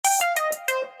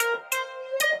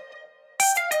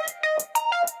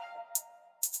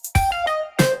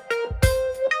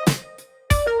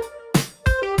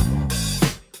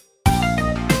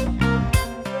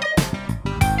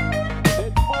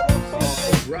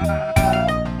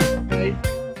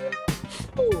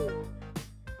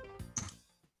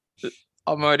I'm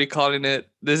already calling it.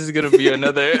 This is gonna be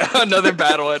another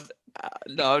bad one.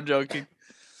 No, I'm joking.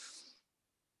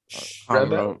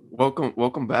 Bro.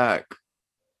 Welcome back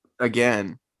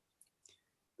again,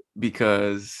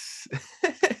 because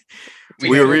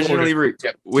we had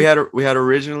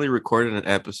originally recorded an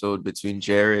episode between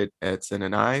Jared, Edson,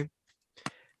 and I,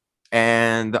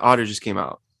 and the audio just came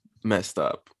out messed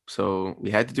up, so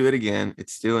we had to do it again.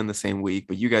 It's still in the same week,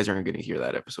 but you guys aren't going to hear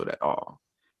that episode at all.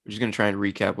 We're just going to try and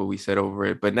recap what we said over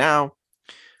it. But now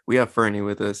we have Fernie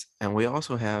with us, and we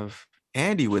also have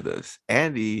Andy with us.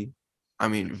 Andy, I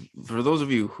mean, for those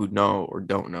of you who know or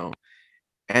don't know,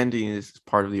 Andy is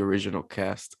part of the original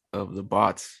cast of the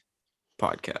Bots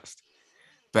podcast.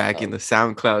 Back in the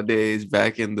SoundCloud days,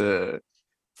 back in the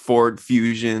Ford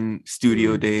Fusion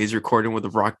studio days, recording with a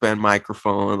Rock Band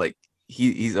microphone. Like,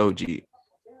 he's OG.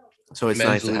 So it's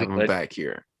nice to have him back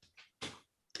here.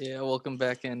 Yeah, welcome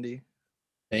back, Andy.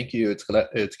 Thank you. It's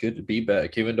good to be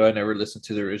back, even though I never listened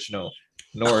to the original,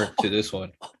 nor to this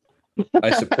one.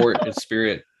 I support its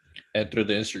spirit and through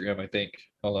the Instagram, I think.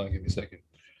 Hold on, give me a second.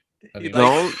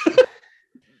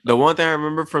 The one thing I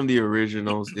remember from the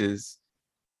originals is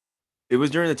it was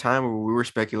during the time where we were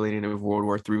speculating if World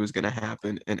War III was going to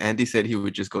happen, and Andy said he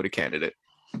would just go to Canada.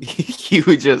 He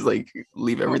would just like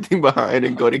leave everything behind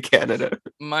and go to Canada.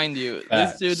 Mind you,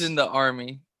 this dude's in the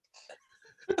army.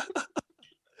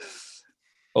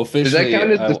 Officially,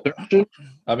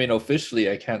 officially,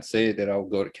 I can't say that I'll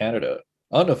go to Canada.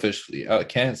 Unofficially, I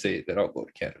can say that I'll go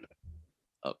to Canada.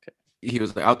 Okay. He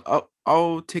was like,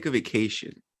 I'll take a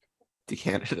vacation to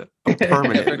Canada, a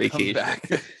permanent vacation.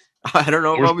 I don't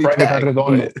know if I'll be back.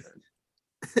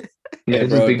 Yeah,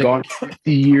 bro, been gone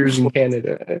 50 years in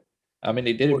Canada. I mean,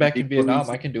 they did it back in Vietnam.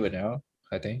 I can do it now,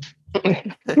 I think.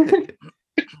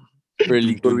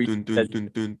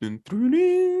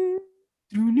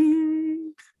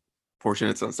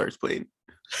 Fortunate Son starts playing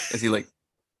as he like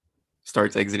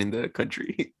starts exiting the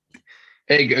country.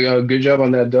 Hey, good job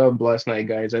on that dub last night,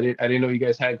 guys. I didn't know you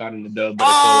guys had gotten the dub.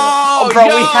 But bro,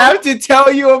 we have to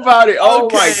tell you about it. Oh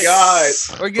my god,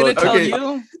 we're gonna tell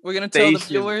you. We're gonna tell the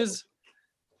viewers.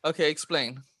 Okay,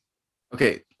 explain.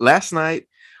 Okay, last night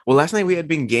we had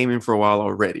been gaming for a while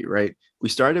already, right? We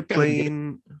started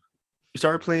playing a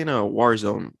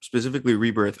Warzone, specifically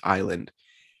Rebirth Island,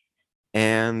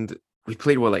 and we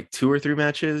played like 2 or 3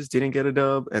 matches, didn't get a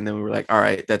dub, and then we were like, all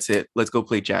right, that's it. Let's go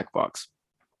play Jackbox.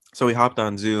 So we hopped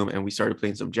on Zoom and we started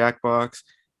playing some Jackbox.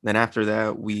 Then after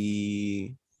that,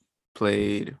 we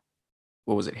played,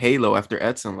 Halo after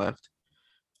Edson left.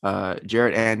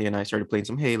 Jared, Andy, and I started playing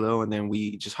some Halo, and then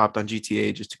we just hopped on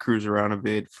GTA just to cruise around a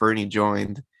bit. Fernie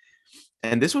joined.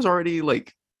 And this was already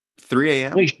like 3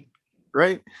 a.m.,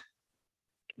 right?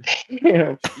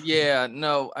 Yeah,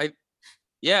 no,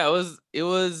 it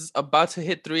was about to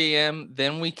hit 3 a.m.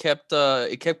 Then we kept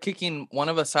kicking one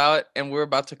of us out, and we were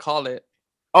about to call it.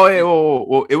 Oh, yeah,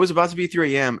 well, it was about to be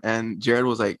 3 a.m. and Jared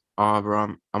was like, "Oh, bro,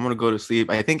 I'm gonna go to sleep."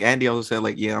 I think Andy also said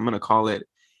like, "Yeah, I'm gonna call it."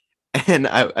 And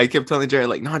I kept telling Jared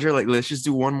like, "No, Jared, like, let's just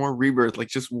do one more Rebirth, like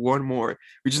just one more.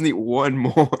 We just need one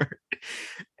more."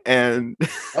 And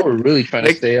I was really trying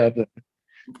to stay up.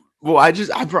 Well, I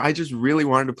just really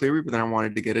wanted to play Rebirth, and I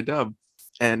wanted to get a dub.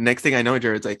 And next thing I know,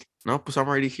 Jared's like, "Nope, so I'm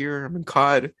already here. I'm in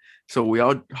COD." So we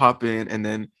all hop in, and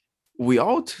then we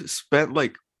all spent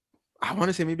like, I want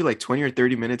to say maybe like 20 or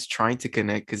 30 minutes trying to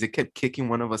connect because it kept kicking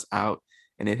one of us out,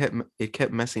 and it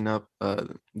kept messing up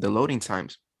the loading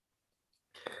times.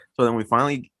 So then we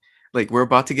finally, like, we're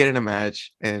about to get in a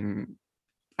match, and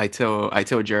I tell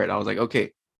Jared, I was like,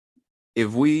 okay,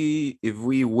 if we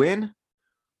win,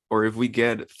 or if we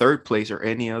get 3rd place or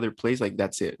any other place, like,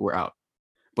 that's it, we're out.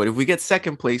 But if we get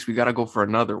 2nd place, we gotta go for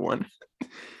another one.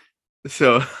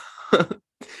 So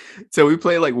we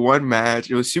played like one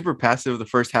match. It was super passive the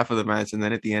first half of the match, and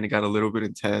then at the end it got a little bit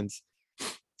intense.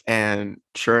 And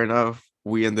sure enough,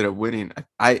 we ended up winning.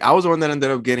 I was the one that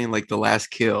ended up getting like the last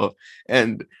kill,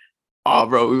 and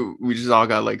bro, we just all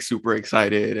got like super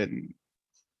excited, and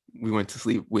we went to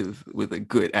sleep with a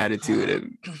good attitude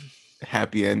and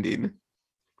happy ending.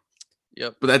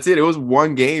 Yep. But that's it. It was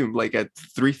one game, like at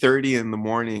 3:30 in the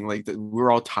morning. Like we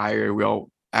were all tired. We all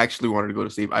actually wanted to go to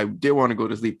sleep. I did want to go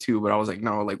to sleep too, but I was like,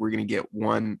 no, like we're gonna get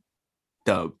one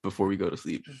dub before we go to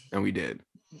sleep, and we did.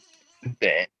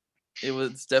 It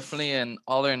was definitely an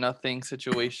all or nothing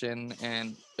situation,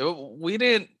 and we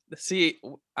didn't see.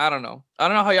 I don't know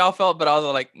how y'all felt, but I was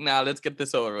like, nah, let's get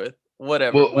this over with.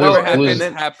 Whatever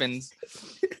happens.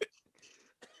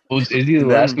 Is he the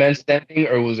last man standing,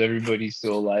 or was everybody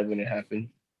still alive when it happened?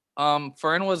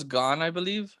 Fern was gone, I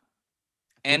believe.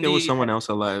 think there was Andy, someone else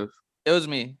alive. it was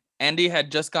me. Andy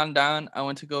had just gone down. I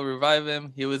went to go revive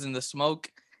him. He was in the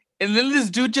smoke. And then this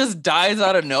dude just dies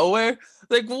out of nowhere.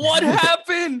 Like, what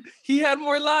happened? He had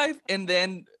more life. And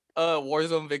then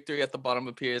Warzone victory at the bottom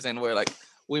appears, and we're like,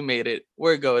 we made it.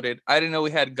 We're goated. I didn't know we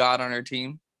had God on our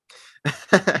team.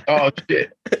 Oh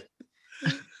shit.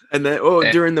 And then,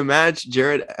 during the match,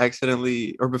 Jared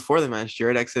accidentally, or before the match,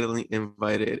 Jared accidentally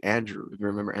invited Andrew. If you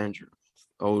remember Andrew,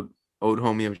 old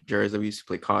homie of Jared's that we used to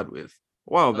play COD with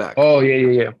a while back. Oh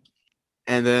yeah.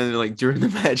 And then, like, during the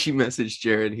match, he messaged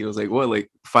Jared. He was like, "What, like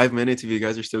 5 minutes if you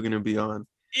guys are still gonna be on?"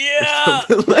 Yeah,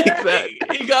 something like that.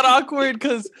 He got awkward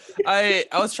because I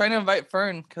was trying to invite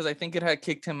Fern because I think it had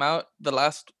kicked him out the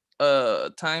last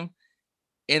time,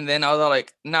 and then I was all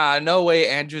like, "Nah, no way,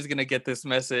 Andrew's gonna get this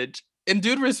message." And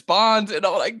dude responds, and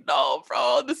I'm like, "No,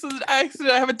 bro, this is an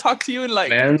accident. I haven't talked to you in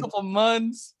like a couple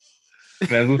months."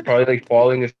 Man was probably like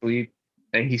falling asleep,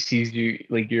 and he sees you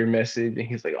like your message, and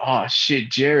he's like, "Oh shit,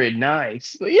 Jared,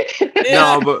 nice." Yeah.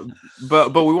 No,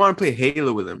 but we want to play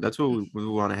Halo with him. That's what we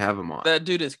want to have him on. That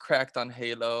dude is cracked on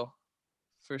Halo,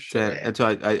 for sure. And so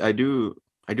I do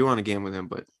want to game with him,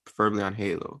 but preferably on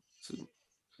Halo. So,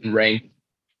 Rank.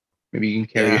 Maybe you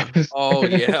can carry Yeah. us. Oh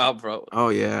yeah, bro. oh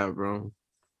yeah, bro.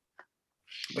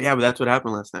 But yeah, but that's what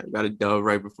happened last night. We got a dub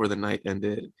right before the night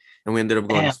ended, and we ended up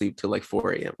going Damn. to sleep till like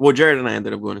 4 a.m. Well, Jared and I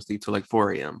ended up going to sleep till like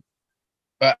 4 a.m.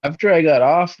 But after I got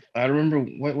off, I don't remember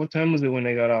what time was it when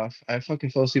I got off. I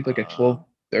fucking fell asleep like at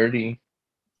 12:30.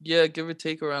 Yeah, give or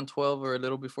take around 12 or a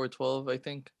little before 12, I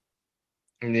think.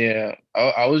 Yeah,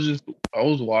 I was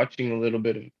watching a little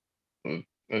bit of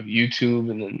YouTube,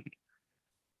 and then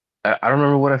I don't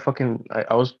remember what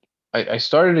I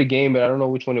started a game, but I don't know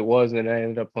which one it was, and then I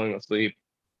ended up falling asleep.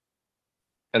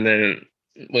 And then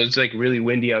it was like really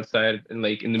windy outside, and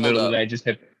like in the middle of the night, I just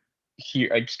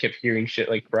kept hearing shit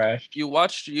like crash. You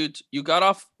watched you got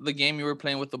off the game you were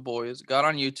playing with the boys, got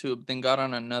on YouTube, then got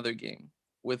on another game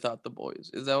without the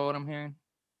boys. Is that what I'm hearing?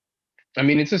 I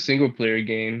mean, it's a single player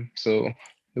game, so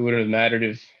it wouldn't have mattered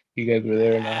if you guys were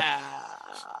there or not.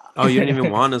 Oh, you didn't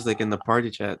even want us like in the party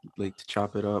chat, like to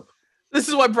chop it up. This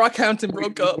is why Brockhampton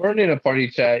broke We up. weren't in a party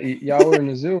chat. Y'all were in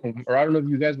a Zoom, or I don't know if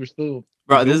you guys were still.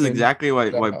 Bro, this is Zooming. exactly why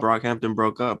Brockhampton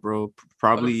broke up, bro.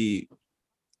 Probably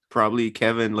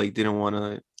Kevin like didn't want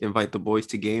to invite the boys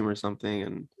to game or something,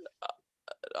 and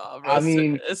Bro, I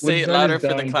mean, say it what's done louder is for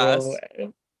the done, class.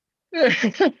 bro.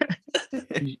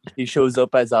 He shows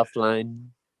up as offline.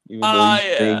 Even though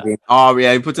he's playing Yeah. games. oh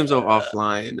yeah, he puts himself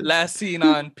offline. Last seen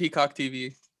on Peacock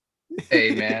TV.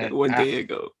 Hey man, one day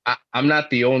ago. I'm not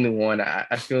the only one.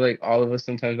 I feel like all of us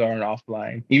sometimes aren't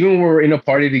offline. Even when we're in a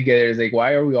party together, it's like,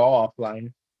 why are we all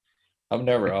offline? I'm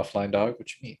never offline, dog. What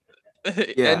you mean?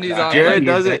 Yeah, And he's on Jared like-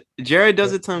 does it. Jared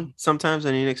does it sometimes,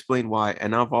 and he explain why.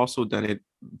 And I've also done it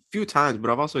a few times, but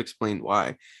I've also explained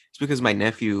why. It's because my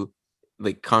nephew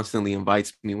like constantly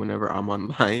invites me whenever I'm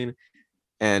online,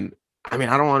 and I mean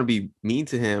I don't want to be mean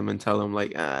to him and tell him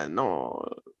like no,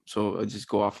 so I just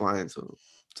go offline.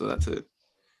 So that's it.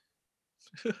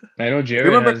 I know Jared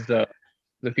Remember- has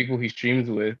the people he streams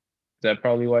with. Is that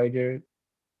probably why, Jared?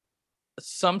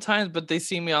 Sometimes, but they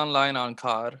see me online on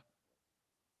COD.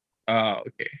 Oh,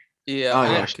 okay. Yeah. Oh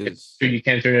I- yeah, because So you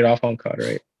can't turn it off on COD,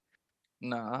 right?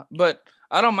 Nah, but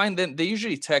I don't mind them. They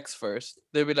usually text first.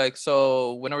 They'll be like,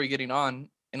 "So when are we getting on?"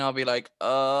 And I'll be like,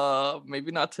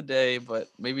 maybe not today, but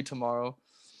maybe tomorrow."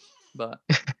 But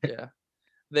yeah,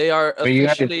 they are But you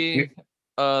gotta- officially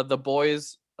the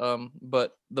boys.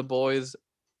 But the boys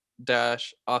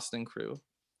dash Austin crew,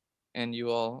 and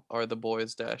you all are the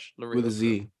boys dash Laredo. with a crew.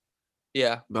 Z.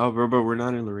 Yeah. Oh, bro, but we're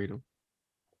not in Laredo.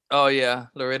 Oh yeah,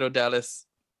 Laredo Dallas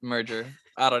merger.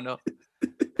 I don't know.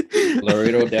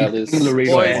 Laredo, Dallas,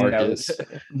 Laredo Boys. San and Marcos.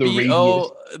 The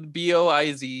radius.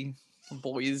 BOIZ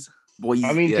boys. Boys,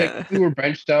 I mean, yeah. technically we're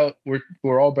branched out.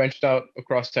 We're all branched out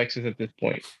across Texas at this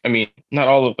point. I mean, not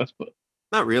all of us, but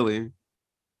Not really.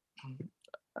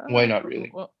 Why not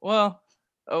really? Well,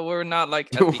 we're not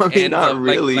like at I the mean, end not of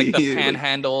really, like the like-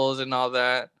 panhandles and all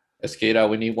that. Escada,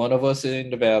 we need one of us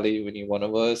in the valley. We need one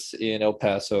of us in El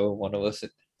Paso. One of us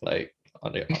like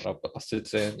on the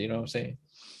opposite end. You know what I'm saying?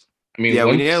 I mean, Yeah,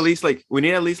 we need once- at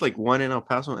least like one in El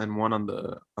Paso and one on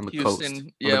the coast, Houston,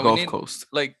 on yeah, the we Gulf need- Coast.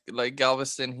 Like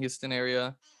Galveston, Houston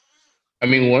area. I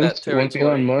mean, once territory.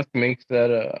 Elon Musk makes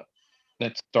that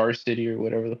Star City or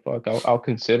whatever the fuck, I'll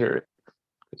consider it.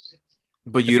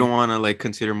 But you don't want to like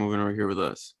consider moving over here with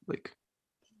us, like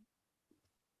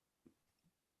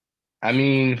I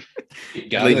mean,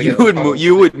 like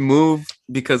you would move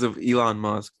because of Elon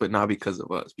Musk, but not because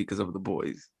of us, because of the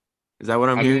boys. Is that what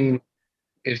I'm I hearing? mean,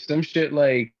 if some shit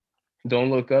like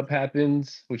Don't Look Up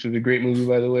happens, which was a great movie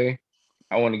by the way,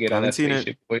 I want to get on Haven't that seen it.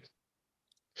 spaceship, boys.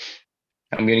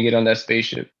 I'm gonna get on that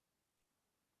spaceship.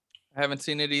 I haven't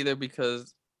seen it either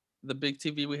because the big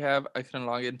TV we have, I couldn't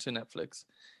log into Netflix,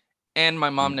 and my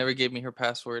mom never gave me her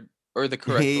password or the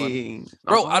correct one. Hey,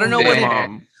 Bro, I don't know your what it-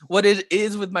 mom. What it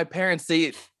is with my parents,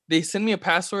 they send me a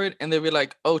password and they'll be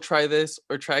like, "Oh, try this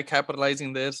or try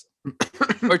capitalizing this."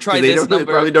 Or try they this They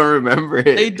number. probably don't remember it.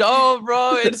 They don't,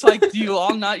 bro. It's like, do you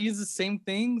all not use the same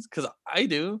things? Because I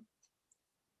do.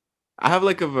 I have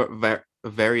like a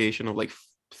variation of like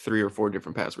 3 or 4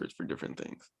 different passwords for different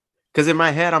things. Because in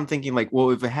my head, I'm thinking like, well,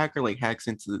 if a hacker like hacks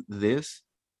into this,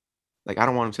 like I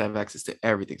don't want him to have access to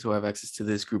everything. So I have access to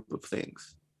this group of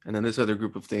things. And then this other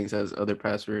group of things has other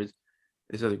passwords.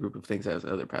 This other group of things has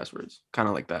other passwords. Kind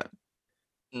of like that.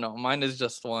 No, mine is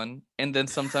just one. And then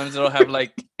sometimes it'll have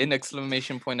like an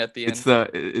exclamation point at the end.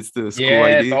 It's the school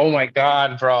Yes. ID. Oh my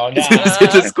god, bro. Nah.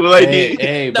 It's a school ID.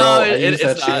 Hey, bro, No, I use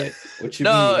that it's not. shit. What you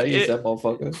No, mean? I use it- that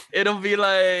motherfucker. It'll be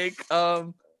like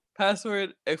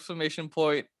password exclamation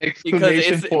point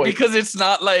Exclamation point. because it's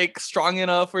not like strong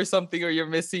enough or something, or you're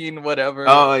missing whatever.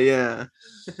 Oh yeah.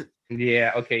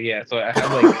 Yeah, okay, yeah. So I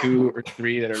have like 2 or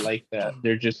 3 that are like that.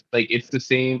 They're just like it's the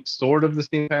same sort of the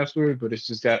same password, but it's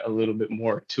just got a little bit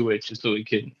more to it just so it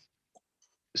can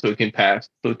pass,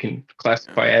 so it can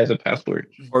classify as a password.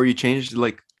 Or you change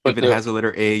like But if it the- has a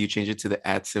letter A, you change it to the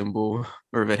 @ symbol.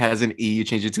 Or if it has an E, you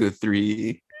change it to a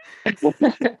 3.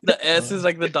 The S is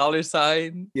like the dollar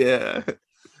sign. Yeah.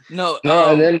 No,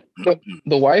 No, and then the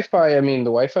Wi-Fi, I mean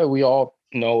the Wi-Fi we all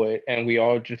know it and we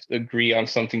all just agree on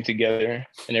something together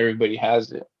and everybody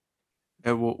has it.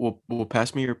 And we'll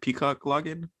pass me your Peacock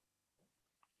login.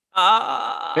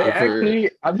 ah, Hey, Good for- actually,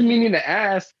 I've been meaning to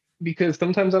ask because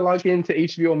sometimes I log into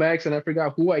HBO Max and I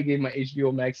forgot who I gave my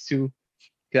HBO Max to.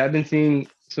 Because I've been seeing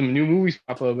some new movies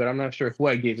pop up, but I'm not sure who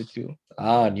I gave it to.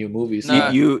 New movies. Nah.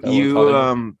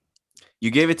 You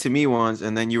gave it to me once,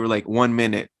 and then you were like 1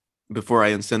 minute before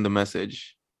I unsend the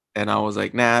message, and I was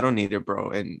like, nah, I don't need it, bro,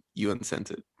 and you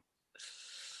unsent it.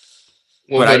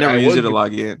 But I never used it to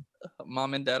log in.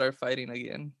 mom and dad are fighting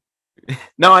again.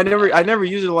 No, I never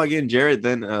used it to log in. Jared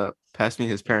then passed me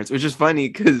his parents, which is funny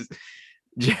because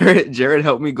Jared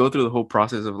helped me go through the whole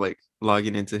process of like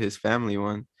logging into his family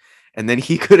one, and then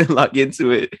he couldn't log into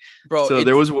it. Bro, So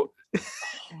there was oh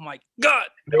my god.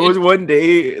 there was one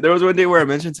day where I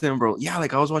mentioned to him, bro, yeah,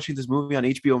 like I was watching this movie on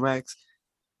HBO Max,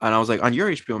 and I was like, on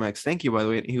your HBO Max, thank you, by the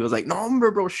way. And he was like, no,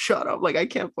 bro, shut up, like I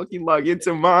can't fucking log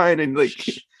into mine, and like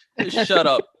Just shut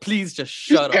up. Please just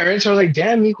shut up. Parents are like,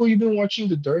 damn, Nico, you've been watching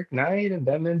The Dark Knight and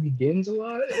Batman Begins a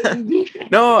lot.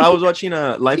 no, I was watching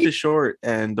Life is Short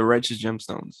and The Righteous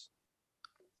Gemstones.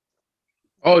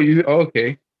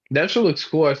 Okay. That show looks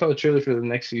cool. I saw the trailer for the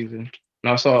next season.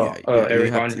 And I saw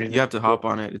Eric Andre. You have to hop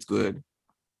on it. It's good.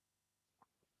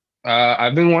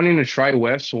 I've been wanting to try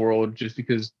Westworld just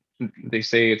because they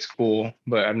say it's cool,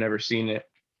 but I've never seen it.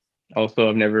 Also,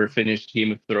 I've never finished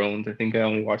Game of Thrones. I think I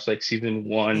only watched like season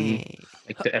 1,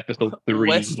 like to episode 3.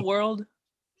 Westworld?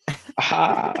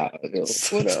 Ah,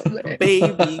 what up, man?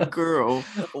 Baby girl.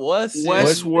 What's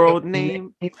Westworld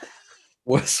name.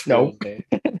 What's Nope. man?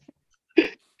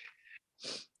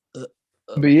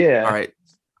 But yeah, All right.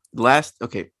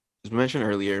 As mentioned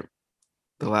earlier,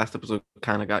 the last episode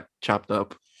kind of got chopped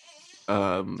up.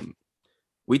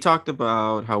 We talked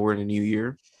about how we're in a new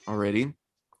year already.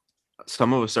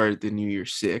 Some of us started the new year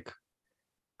sick.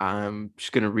 I'm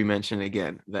just gonna re-mention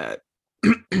again that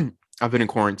I've been in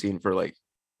quarantine for like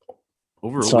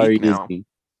over a Sorry, week now. Izzy.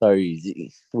 Sorry,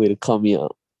 Izzy. Way to call me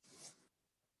out.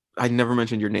 I never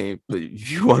mentioned your name, but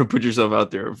if you want to put yourself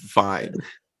out there, fine.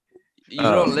 You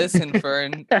don't Um, listen,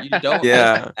 Fern. You don't.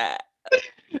 Yeah.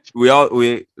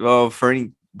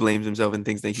 Fernie blames himself and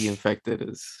thinks that he infected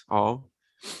us all.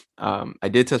 I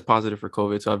did test positive for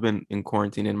COVID, so I've been in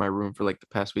quarantine in my room for like the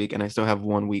past week, and I still have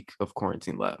 1 week of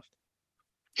quarantine left.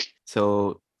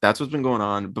 So that's what's been going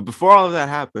on. But before all of that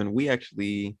happened, we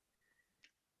actually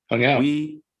hung out.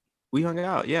 we hung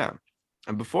out, yeah.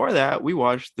 And before that, we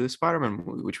watched the Spider-Man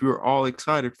movie, which we were all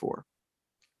excited for,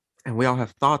 and we all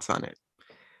have thoughts on it.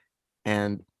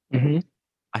 And Mhm.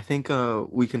 I think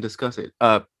we can discuss it.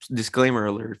 Disclaimer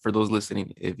alert for those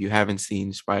listening: if you haven't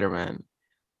seen Spider-Man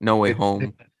No Way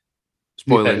Home,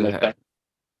 spoilers enough ahead. time.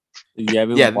 You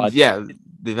haven't Yeah, watched yeah,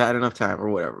 they've had enough time or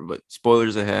whatever. But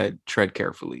spoilers ahead. Tread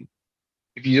carefully.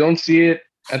 If you don't see it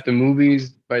at the movies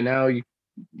by now,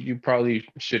 you probably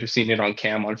should have seen it on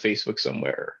cam on Facebook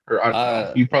somewhere, or I don't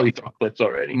know. You probably saw clips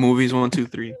already. Movies 1, 2,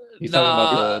 3. You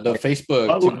talking about the Facebook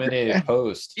Oh, 2-minute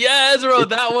post? Yes, bro,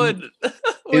 that one.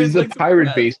 Is the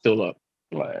Pirate Bay still up?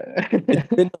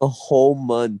 It's been a whole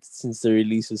month since the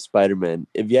release of Spider-Man.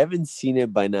 If you haven't seen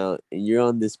it by now and you're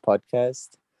on this podcast,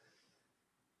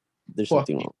 there's Fuck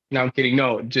something you. wrong. No, I'm kidding.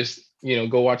 No, just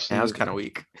go watch the That was movie. kind of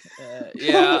weak.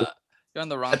 Yeah, you're on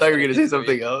the wrong. I thought you were side gonna of say history.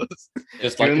 something else.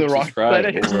 Just You're like in the and wrong subscribe side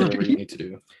of or whatever history. you need to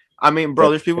do. I mean, bro,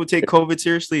 there's people who take COVID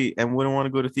seriously and wouldn't want to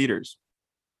go to theaters.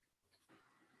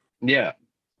 Yeah,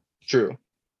 true.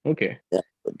 Okay.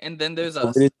 And then there's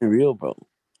us. COVID isn't real, bro.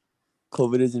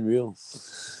 COVID isn't real.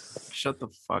 Shut the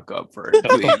fuck up, Bert. Shut the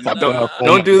Please. fuck Don't, up. Oh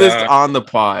don't my do this God. on the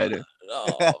pod.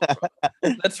 Oh,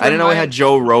 bro. Let's I didn't know we had remind-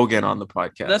 Joe Rogan on the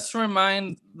podcast. Let's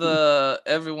remind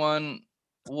everyone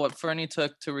what Fernie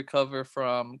took to recover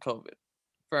from COVID.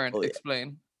 Fern, Oh, yeah.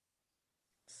 explain.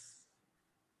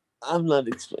 I'm not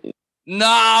explaining.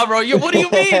 Nah, bro. What do you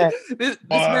mean? This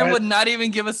man What? would not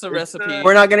even give us a recipe.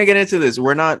 We're not gonna get into this.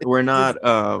 We're not We're It's not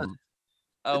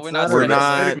we're a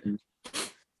not- recipe.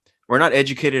 we're not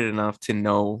educated enough to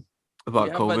know We about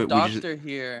have COVID. a We doctor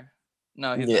here.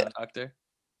 No, he's Yeah. not a doctor.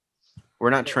 we're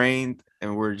not trained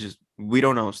and we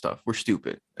don't know stuff. We're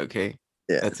stupid. Okay.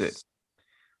 Yeah. That's it.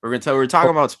 We're talking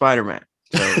about Spider-Man.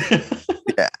 So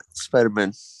Yeah.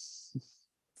 Spider-Man.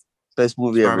 Best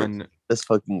movie ever. Spider-Man, Let's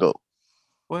fucking go.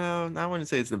 well, I wouldn't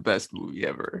say it's the best movie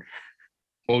ever.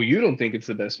 Well, you don't think it's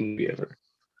the best movie ever.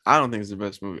 I don't think it's the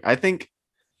best movie. I think,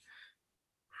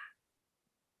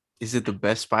 is it the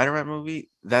best Spider-Man movie?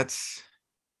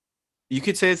 You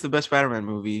could say it's the best Spider-Man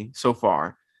movie so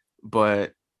far,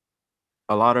 but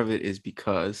a lot of it is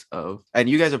because of, and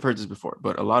you guys have heard this before,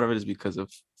 but a lot of it is because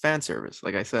of fan service.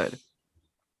 Like I said,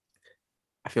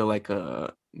 I feel like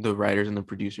the writers and the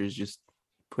producers just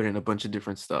put in a bunch of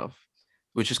different stuff,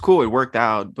 which is cool. It worked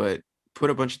out, but put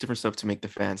a bunch of different stuff to make the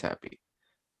fans happy.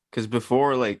 Because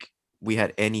before, like, we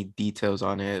had any details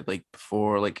on it, like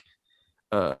before, like,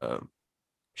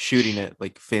 shooting it,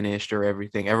 like, finished or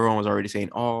everything, everyone was already saying,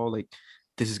 oh, like,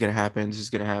 this is gonna happen,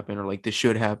 or like this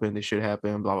should happen,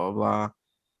 blah blah blah.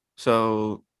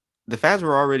 So the fans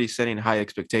were already setting high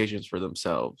expectations for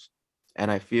themselves, and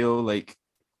I feel like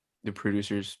the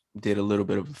producers did a little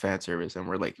bit of a fan service and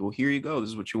we're like, well, here you go,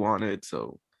 this is what you wanted,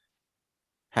 so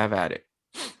have at it.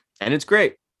 And it's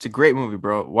great. It's a great movie,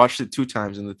 bro. Watched it 2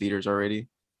 times in the theaters already.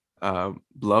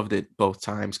 Loved it both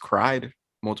times. Cried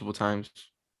multiple times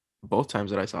both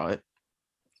times that I saw it.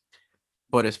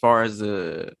 But as far as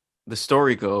the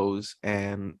story goes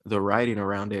and the writing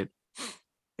around it,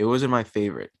 it wasn't my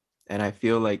favorite. And I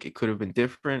feel like it could have been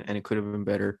different and it could have been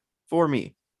better for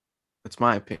me. That's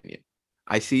my opinion.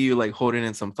 I see you like holding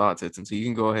in some thoughts, and so you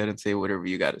can go ahead and say whatever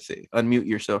you got to say. Unmute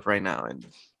yourself right now and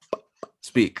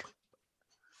speak.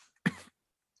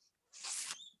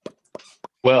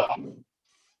 Well,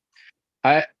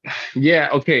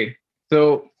 okay.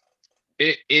 So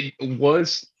it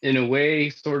was in a way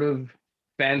sort of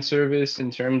fan service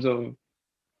in terms of,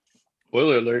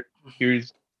 spoiler alert,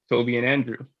 here's Toby and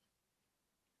Andrew.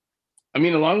 I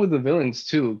mean, along with the villains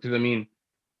too, because I mean,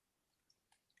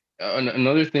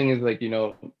 another thing is like,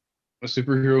 a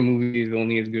superhero movie is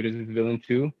only as good as its villain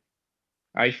too,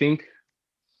 I think.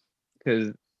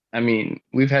 Because I mean,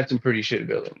 we've had some pretty shit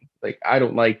villains. Like, I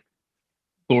don't like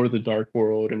Thor: The Dark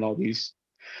World and all these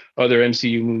other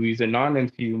MCU movies and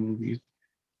non-MCU movies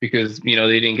because they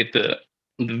didn't get the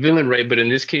villain right. But in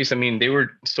this case, I mean, they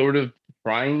were sort of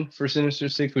trying for Sinister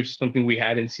Six, which is something we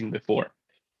hadn't seen before.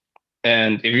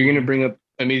 And if you're gonna bring up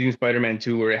Amazing Spider-Man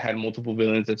 2, where it had multiple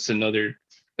villains, that's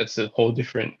a whole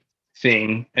different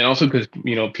thing. And also because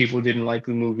people didn't like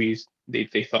the movies, they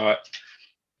thought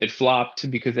it flopped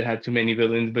because it had too many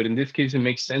villains. But in this case, it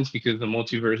makes sense because the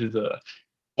multiverse is a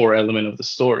core element of the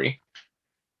story.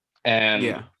 And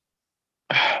Yeah.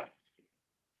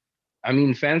 I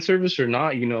mean, fan service or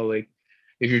not, like,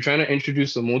 if you're trying to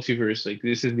introduce a multiverse, like,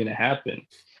 this is gonna happen.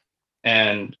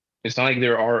 And it's not like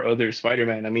there are other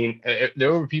Spider-Man. I mean,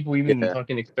 there were people even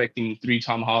fucking expecting 3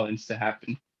 Tom Hollands to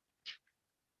happen.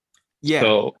 Yeah.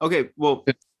 So, Okay. Well.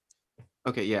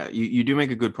 Okay. Yeah. You do make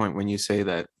a good point when you say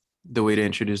that the way to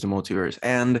introduce the multiverse,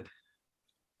 and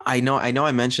I know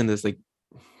I mentioned this like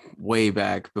way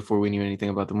back before we knew anything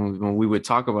about the movie when we would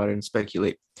talk about it and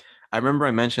speculate. I remember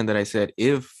I mentioned that I said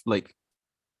if like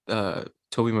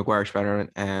Tobey Maguire Spider-Man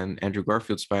and Andrew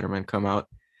Garfield Spider-Man come out,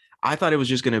 I thought it was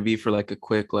just gonna be for like a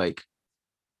quick like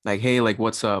hey, like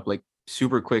what's up, like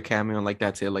super quick cameo, and like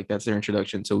that's it, like that's their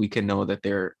introduction, so we can know that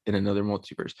they're in another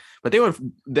multiverse. But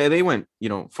they went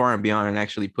far and beyond and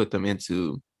actually put them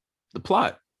into the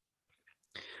plot.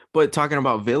 But talking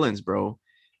about villains, bro,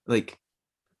 like,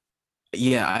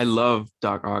 yeah, I love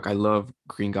Doc Ock, I love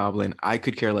Green Goblin. I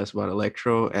could care less about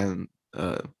Electro and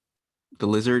the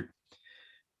Lizard.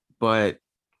 But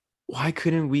why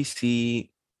couldn't we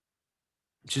see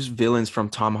just villains from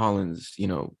Tom Holland's,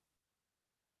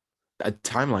 a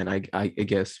timeline, I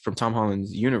guess, from Tom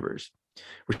Holland's universe.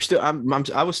 We're still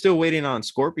I was still waiting on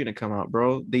Scorpion to come out,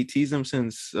 bro. They teased him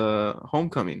since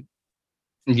Homecoming.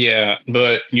 Yeah,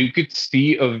 but you could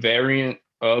see a variant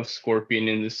of Scorpion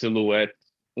in the silhouette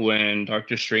when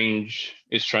Doctor Strange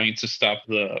is trying to stop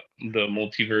the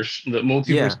multiverse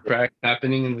Yeah. crack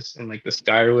happening in this in like the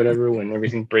sky or whatever when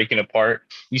everything's breaking apart.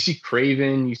 You see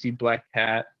Craven, you see Black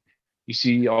Cat, you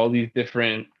see all these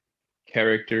different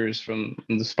characters from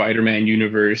the Spider-Man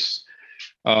universe.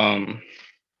 Um,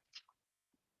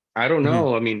 I don't Mhm.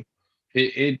 know. I mean,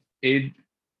 it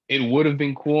would have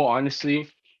been cool, honestly.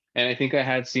 And I think I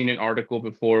had seen an article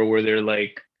before where they're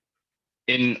like,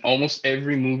 in almost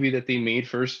every movie that they made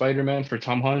for Spider-Man, for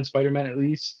Tom Holland Spider-Man at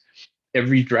least,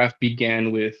 every draft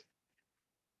began with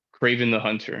Kraven the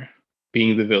Hunter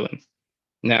being the villain.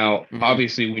 Now, Mhm.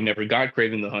 obviously, we never got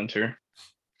Kraven the Hunter,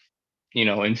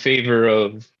 in favor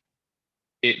of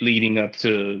it leading up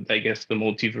to, I guess, the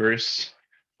multiverse.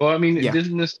 Well, I mean, it Yeah.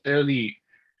 doesn't necessarily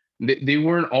they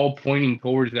weren't all pointing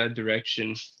towards that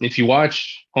direction. If you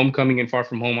watch Homecoming and Far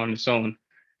From Home on its own,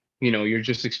 you're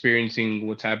just experiencing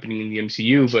what's happening in the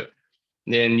MCU, but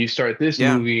then you start this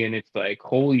Yeah. movie and it's like,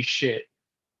 holy shit.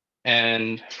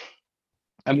 And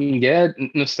I mean, yeah,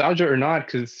 nostalgia or not,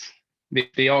 because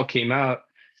they all came out.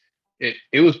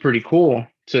 It was pretty cool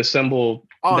to assemble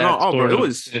Oh no, that oh bro, sort it of.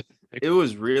 was it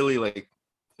was really like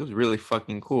it was really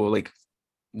fucking cool. Like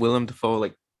Willem Dafoe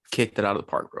like kicked it out of the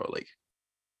park, bro. Like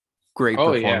great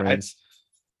Oh yeah, performance.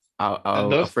 thus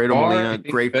Alfredo far, I Molina, think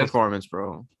the great best performance,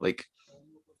 bro. Like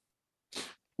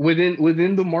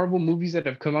within the Marvel movies that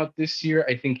have come out this year.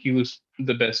 I think he was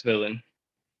the best villain.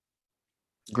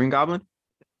 Green Goblin,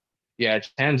 Yeah,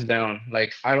 hands down.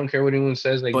 Like I don't care what anyone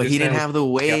says. Like but he this didn't man was. have the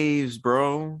Yeah, waves,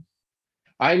 bro.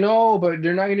 I know, but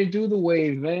they're not gonna do the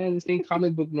waves, man. This ain't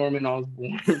comic book Norman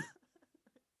Osborn.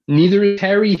 Neither is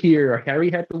Harry here. Harry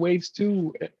had the waves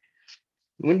too.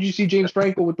 When did you see James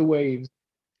Franco with the waves?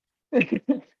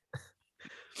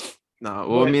 No,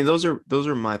 well, I But mean, those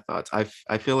are my thoughts.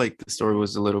 I feel like the story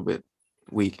was a little bit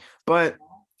weak, but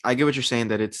I get what you're saying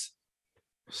that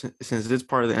since it's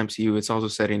part of the MCU, it's also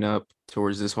setting up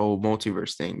towards this whole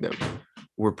multiverse thing that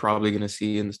we're probably gonna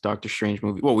see in this Doctor Strange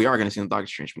movie. Well, we are gonna see in the Doctor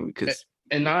Strange movie because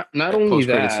and not that only post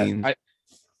credit that, scenes.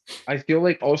 I feel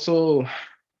like also,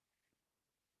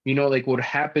 like what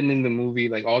happened in the movie,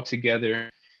 like all together.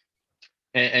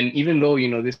 And even though,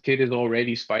 this kid is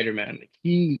already Spider-Man, like,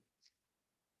 he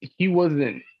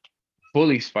wasn't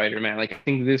fully Spider-Man. Like I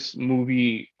think this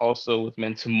movie also was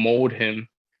meant to mold him.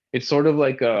 It's sort of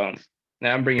like now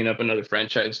I'm bringing up another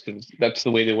franchise because that's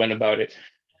the way they went about it.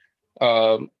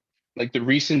 Um, like the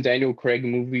recent Daniel Craig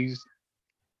movies,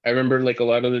 I remember like a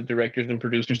lot of the directors and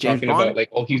producers James talking about Bond. like,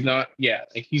 oh, he's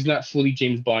not fully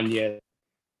James Bond yet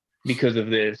because of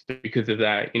this, because of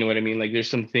that. You know what I mean? Like there's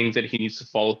some things that he needs to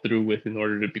follow through with in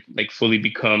order to like fully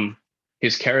become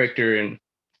his character and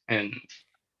and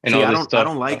See, all I this don't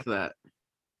stuff. like that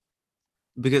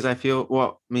because I feel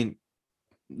well. I mean,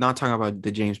 not talking about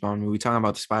the James Bond movie, talking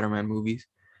about the Spider-Man movies,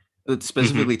 Mhm.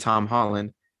 specifically Tom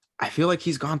Holland. I feel like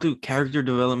he's gone through character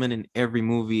development in every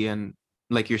movie, and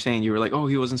like you're saying, you were like, oh,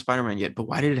 he wasn't Spider-Man yet, but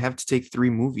why did it have to take 3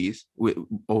 movies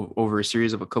over a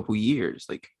series of a couple years?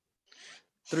 Like,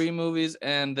 3 movies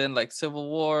and then like Civil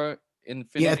War, yeah,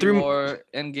 Infinity three, War,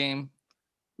 Endgame.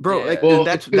 bro. Like Yeah. Well, it's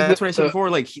that's because that's what I said before.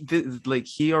 Like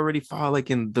he already fought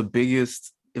like in the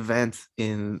biggest event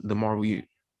in the Marvel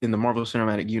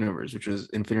Cinematic Universe, which was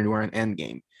Infinity War and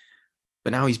Endgame.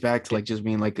 But now he's back to like just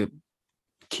being like a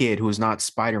kid who is not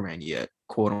Spider-Man yet,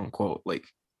 quote unquote. Like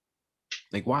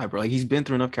why, bro? Like he's been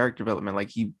through enough character development. Like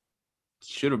he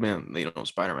should have been,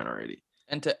 Spider-Man already.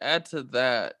 And to add to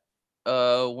that,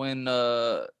 when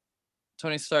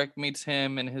Tony Stark meets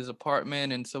him in his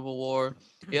apartment in Civil War,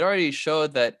 it already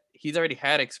showed that he's already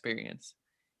had experience.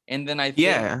 And then I think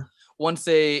Yeah. once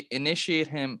they initiate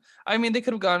him, I mean, they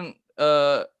could have gone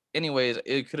anyways.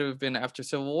 It could have been after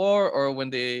Civil War or when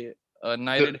they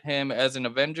knighted him as an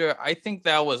Avenger. I think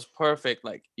that was perfect.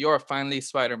 Like, you're finally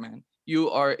Spider-Man. You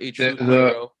are a the true the,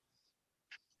 hero.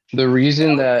 the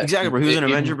reason that Exactly, bro. He was an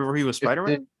Avenger it, before he was it, it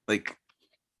Spider-Man. Like question?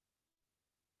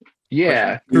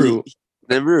 yeah, He true.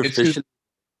 never It's because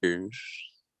officially.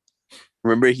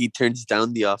 Remember, he turns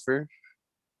down the offer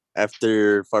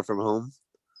after Far From Home,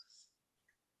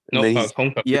 and no then he's.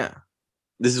 Homecoming. Yeah.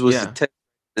 This was the Yeah. test,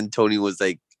 and Tony was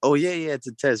like, "Oh yeah, yeah, it's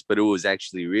a test," but it was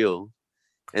actually real.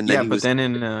 And then Yeah, he but was then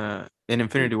in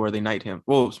Infinity War they knight him.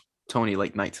 Well, Tony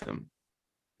like knights him.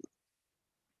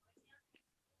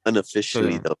 So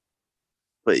unofficially yeah. though.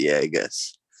 But yeah, I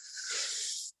guess.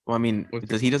 Well, I mean, What's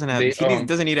does it- he doesn't have they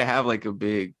doesn't need to have like a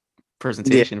big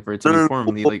presentation for it to No, be no, no.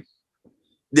 formally like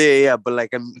Yeah, but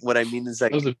like what I mean is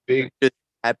that like was a big. it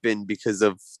happened because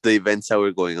of the events that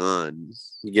were going on.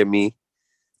 You get me?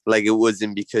 Like it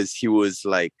wasn't because he was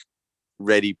like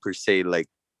ready per se. Like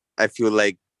I feel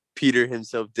like Peter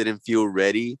himself didn't feel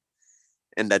ready,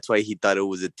 and that's why he thought it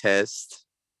was a test,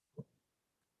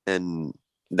 and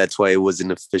that's why it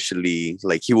wasn't officially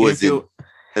like he he didn't wasn't feel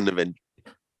an event.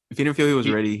 if he didn't feel he was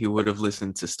He- ready, he would have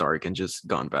listened to Stark and just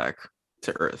gone back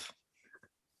to Earth.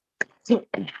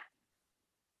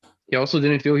 He also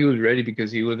didn't feel he was ready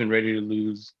because he wasn't ready to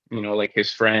lose, like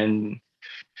his friend,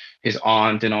 his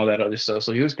aunt, and all that other stuff.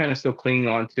 So he was kind of still clinging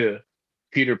on to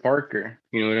Peter Parker.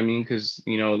 You know what I mean? Because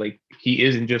like he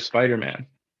isn't just Spider-Man,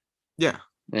 Yeah.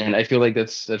 and I feel like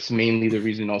that's mainly the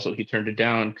reason. Also, he turned it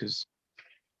down because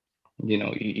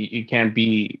you can't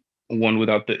be one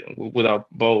without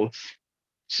both.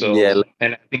 So Yeah, like,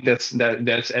 and I think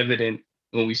that's evident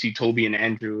when we see Toby and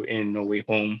Andrew in No Way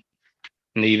Home,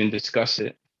 and they even discuss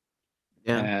it.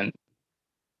 Yeah. And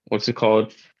what's it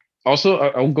called? Also,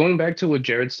 going back to what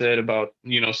Jared said about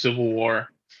Civil War.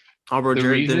 Oh, bro, The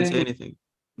Jared didn't say reason- anything.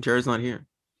 Jared's not here.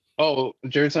 Oh,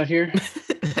 Jared's not here.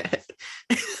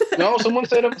 No, someone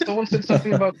said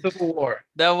something about Civil War.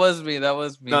 That was me. That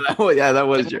was me. No, that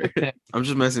was Jared. I'm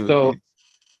just messing with So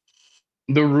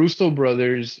you. the Russo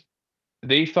brothers,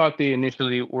 they thought they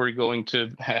initially were going to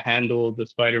handle the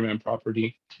Spider-Man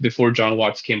property before John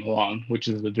Watts came along, which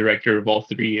is the director of all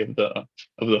three of the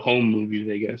home movies,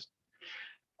 I guess.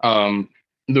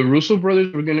 The Russo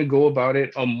brothers were gonna go about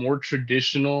it a more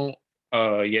traditional,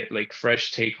 yet like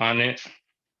fresh take on it,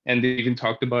 and they even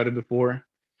talked about it before,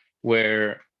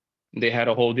 where they had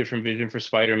a whole different vision for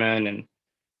Spider-Man, and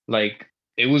like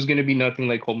it was gonna be nothing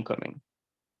like Homecoming.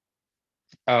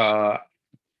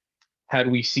 Had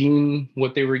we seen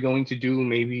what they were going to do,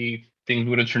 maybe things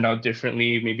would have turned out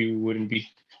differently. Maybe we wouldn't be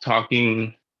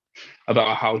talking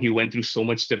about how he went through so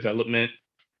much development.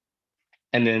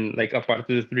 And then, like, apart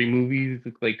from the three movies,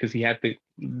 like, because he had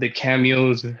the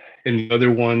cameos and the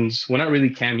other ones. Well, not really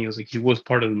cameos. Like, he was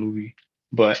part of the movie,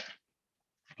 but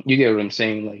you get what I'm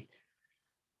saying. Like,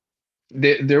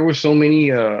 there were so many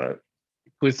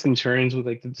twists and turns with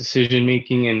like the decision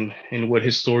making and what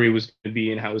his story was going to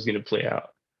be and how it was going to play out.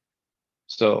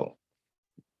 So,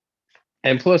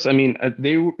 and plus, I mean,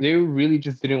 they really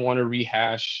just didn't want to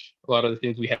rehash a lot of the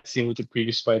things we had seen with the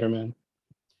previous Spider-Man,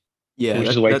 Yeah, which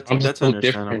is why Tom's that's so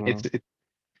different. understandable.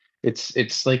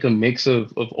 It's like a mix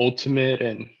of ultimate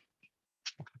and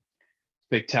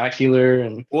spectacular,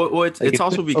 and Well, it's like, it's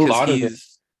also a because lot of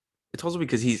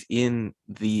it. he's in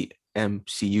the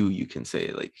MCU. You can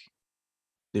say like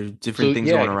there's different So, things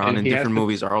yeah, going around, and and he has different to-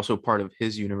 movies are also part of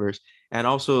his universe. And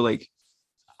also, like,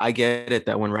 I get it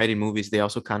that when writing movies, they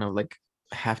also kind of like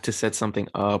have to set something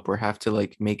up or have to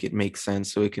like make it make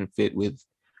sense so it can fit with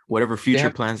whatever future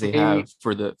have to plans they play- have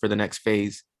for the next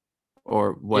phase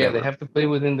or whatever. Yeah, they have to play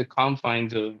within the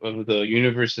confines of the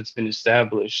universe that's been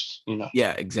established.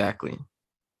 Yeah, exactly.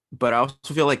 But I also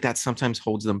feel like that sometimes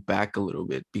holds them back a little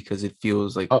bit because it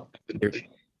feels like Oh, they're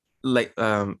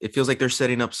it feels like they're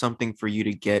setting up something for you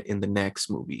to get in the next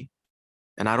movie.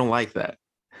 And I don't like that.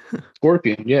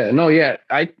 Scorpion. Yeah, no, yeah.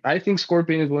 I think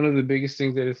Scorpion is one of the biggest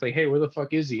things that it's like, hey, where the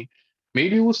fuck is he?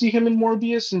 Maybe we'll see him in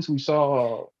Morbius since we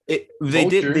saw. They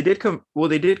Vulture.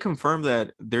 did confirm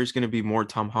that there's going to be more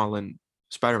Tom Holland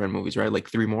Spider-Man movies, right? Like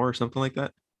 3 more or something like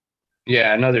that.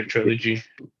 Yeah, another trilogy.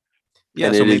 Yeah,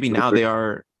 And so it is maybe now super- they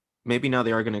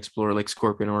are going to explore like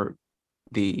Scorpion or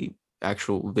the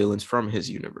actual villains from his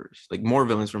universe, like more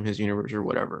villains from his universe or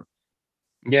whatever.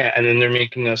 Yeah, and then they're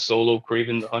making a solo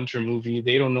Craven the Hunter movie.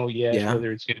 They don't know yet Yeah.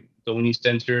 whether it's going to be Sony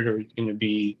centered or it's going to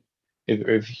be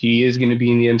if he is going to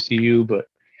be in the MCU, but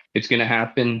it's going to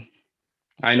happen.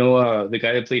 I know the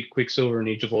guy that played Quicksilver in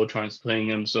Age of Ultron is playing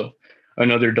him, so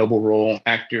another double role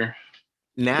actor.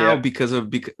 Now Yeah. because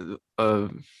of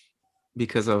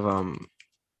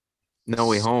No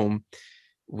Way Home,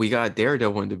 we got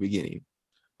Daredevil in the beginning.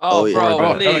 Oh, Oh, yeah. bro,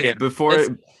 Oh, please yeah. Before Let's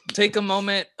take a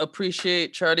moment,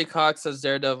 appreciate Charlie Cox as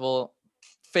Daredevil.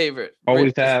 Favorite. Always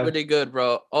It's have. really good,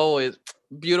 bro. Always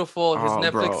beautiful. His Oh,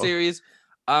 Netflix bro. series.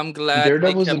 I'm glad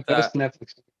Daredevil's they the kept that, best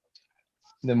Netflix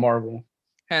than Marvel.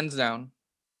 hands down.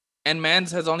 And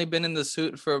Mans has only been in the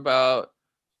suit for about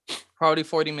probably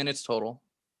 40 minutes total.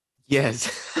 Yes.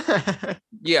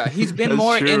 Yeah, he's been That's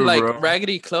more in true, like bro.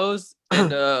 raggedy clothes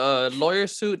and a lawyer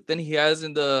suit than he has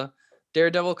in the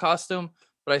Daredevil costume,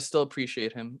 but I still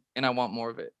appreciate him and I want more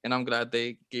of it. And I'm glad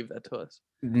they gave that to us.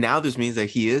 Now this means that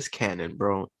he is canon,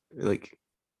 bro. Like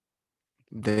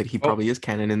that he Oh. probably is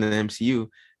canon in the MCU.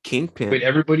 Kingpin. Wait,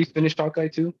 everybody's finished Hawkeye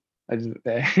too? I just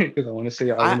because I want to say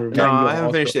No, Oliver. I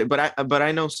haven't finished it, but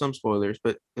I know some spoilers.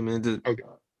 But I mean, Okay.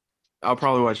 I'll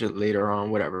probably watch it later on,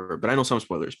 whatever. But I know some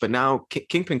spoilers. But now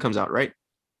Kingpin comes out, right?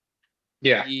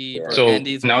 Yeah. Bro, So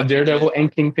Andy's now watching Daredevil it.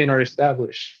 and Kingpin are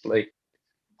established. Like,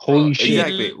 Bro, holy shit!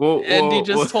 Exactly. Well, Andy well,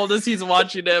 just well- told us he's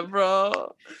watching it,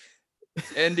 bro.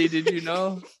 Andy, did you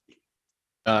know?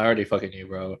 I already fucking knew,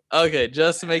 bro. Okay,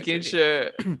 just making sure.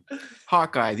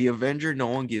 Hawkeye, the Avenger, no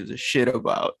one gives a shit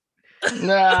about.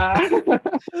 Nah.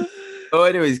 Oh,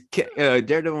 anyways,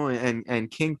 Daredevil and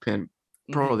Kingpin,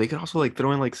 bro, Mhm. they could also like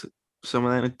throw in like some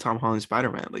of that in Tom Holland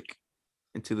Spider-Man, like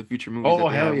into the future movies Oh, that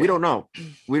they hell have. yeah. We don't know.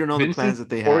 We don't know the plans that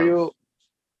they have. D'Onofrio,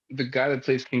 the guy that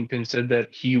plays Kingpin, said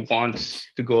that he wants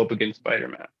to go up against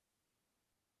Spider-Man.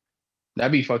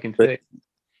 That'd be fucking But- sick.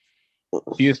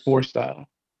 PS4 style.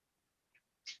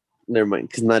 Never mind,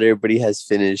 because not everybody has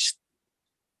finished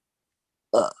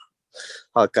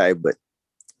Hawkeye, but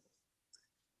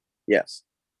yes.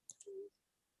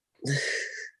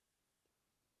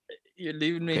 You're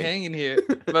leaving me Okay. hanging here,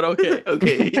 but okay.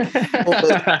 Okay.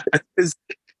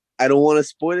 I don't want to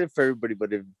spoil it for everybody,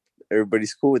 but if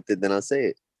everybody's cool with it, then I'll say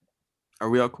it. Are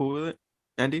we all cool with it,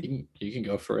 Andy? You can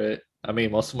go for it. I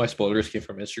mean, most of my spoilers came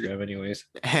from Instagram, anyways.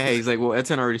 Hey, he's like, well,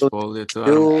 Edson already spoiled it, so I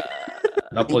don't. Yo,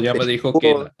 No, pues ya me dijo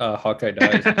que Hawkeye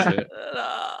dies and shit.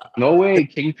 No way,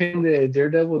 Kingpin, the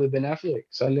Daredevil, the Ben Affleck,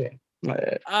 sale.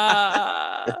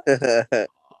 Ah.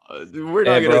 We're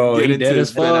Hey, not bro, gonna he get dead into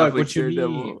as Ben fuck, Affleck's what you Daredevil.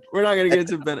 mean? We're not gonna get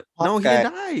into Ben. No, he Hawkeye.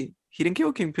 didn't die. He didn't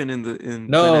kill Kingpin in Ben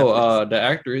No, Affleck's. the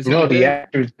actor is No, the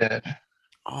actor's dead.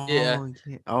 Oh Yeah.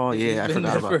 yeah. Oh He's yeah, I been forgot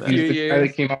there about for a that. few He's the guy years.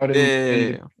 that came out Yeah.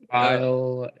 in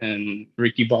Isle and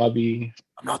Ricky Bobby.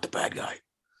 I'm not the bad guy.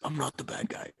 I'm not the bad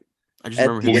guy. I just At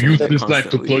remember the him end saying of that this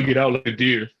constantly. it out like a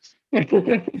deer. At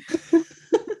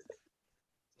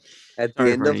the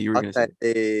Sorry, end of Bernie, you were gonna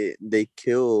Hawkeye, they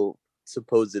kill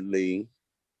supposedly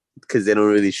because they don't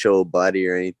really show a body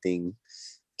or anything.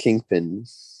 Kingpin.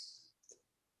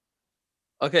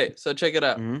 Okay, so check it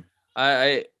out. Mhm.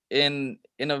 I in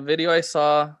a video I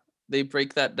saw, they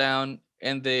break that down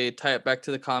and they tie it back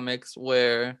to the comics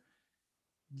where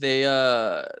they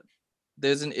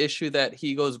there's an issue that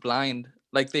he goes blind.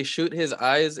 Like they shoot his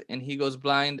eyes and he goes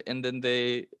blind, and then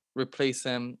they replace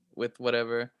him with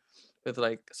whatever, with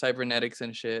like cybernetics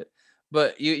and shit.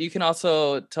 But you can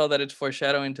also tell that it's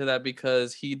foreshadowing to that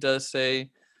because he does say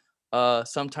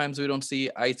sometimes we don't see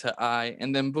eye to eye,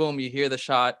 and then boom, you hear the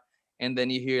shot, and then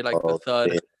you hear like the Oh,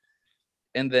 thud, yeah.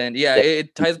 and then yeah, Yeah.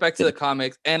 it ties back to the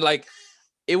comics, and like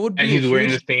it would And be a he's wearing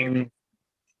huge, the same.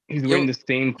 He's wearing the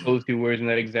same clothes he wears in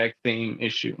that exact same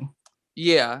issue.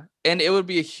 yeah, and it would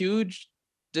be a huge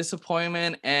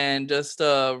disappointment and just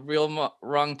a real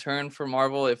wrong turn for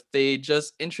Marvel if they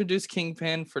just introduced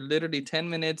Kingpin for literally 10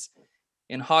 minutes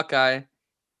in Hawkeye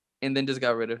and then just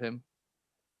got rid of him.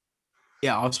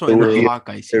 Yeah, also It in would the be a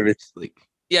Hawkeye series, like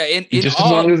Yeah, in Just all,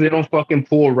 as long as they don't fucking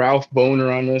pull Ralph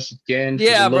Boner on us again. for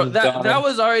yeah, the bro, love of that God.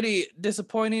 was already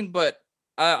disappointing, but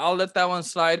I'll let that one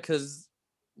slide because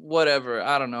whatever,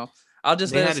 I don't know. I'll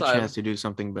just they let it had a slide. chance to do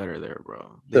something better there,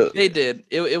 bro. So- They did.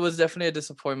 It was definitely a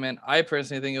disappointment. I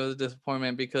personally think it was a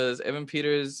disappointment because Evan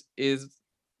Peters is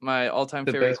my all-time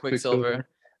The favorite best Quicksilver.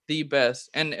 The best.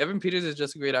 And Evan Peters is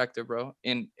just a great actor, bro,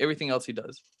 in everything else he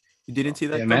does. You didn't see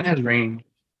that? Yeah, man coming? has range.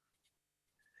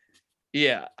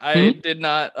 Yeah, I did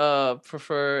not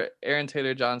prefer Aaron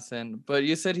Taylor Johnson, but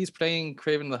you said he's playing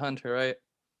Craven the Hunter, right?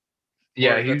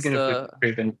 Yeah, Or he's that's gonna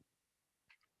play Craven.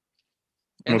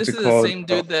 And What's this it is the called? same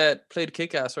dude that played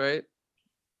Kick-Ass, right?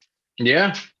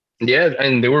 Yeah,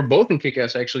 and they were both in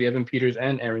Kick-Ass actually. Evan Peters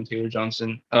and Aaron Taylor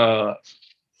Johnson.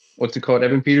 What's it called?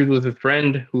 Evan Peters was a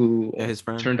friend who Yeah, his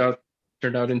friend. turned out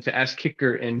into Ass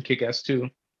Kicker in Kick-Ass 2.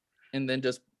 And then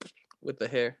just with the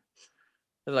hair.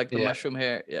 Like the Yeah. mushroom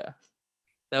hair. Yeah.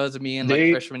 That was me in They-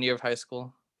 like freshman year of high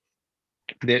school.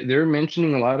 They're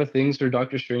mentioning a lot of things for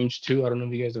Doctor Strange too. I don't know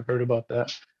if you guys have heard about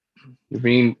that. They're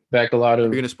bringing back a lot of.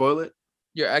 You're gonna spoil it?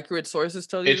 Your accurate sources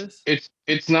tell you this?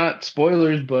 It's not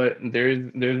spoilers, but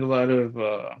there's a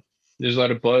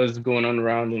lot of buzz going on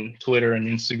around in Twitter and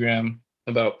Instagram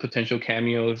about potential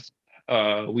cameos.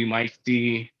 We might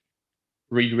see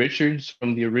Reed Richards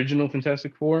from the original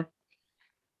Fantastic Four.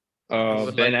 I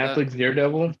would Ben like that. Affleck's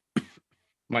Daredevil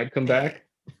might come back.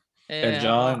 And Yeah.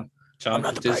 John I'm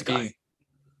not the bad Krasinski.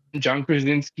 guy. John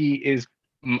Krasinski is.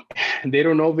 They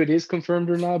don't know if it is confirmed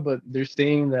or not, but they're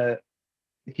saying that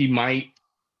he might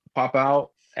pop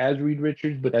out as Reed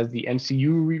Richards, but as the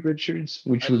MCU Reed Richards,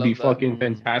 which I would be love that. fucking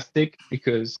fantastic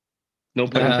because no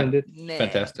pun intended. Nah.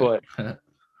 Fantastic. But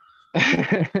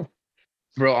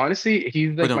bro, honestly, he's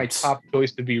like my Ba-dum-ts. top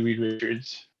choice to be Reed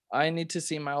Richards. I need to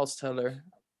see Miles Teller.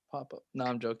 pop up. No,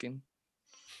 I'm joking.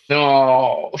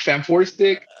 No, Fan Four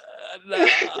Stick. Nah,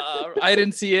 I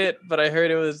didn't see it, but I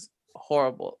heard it was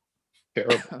horrible.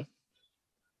 Terrible.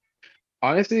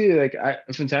 Honestly, like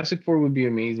Fantastic Four would be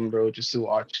amazing, bro, just to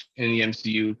watch in the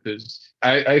MCU because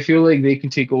I feel like they can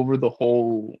take over the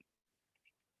whole,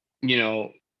 you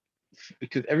know,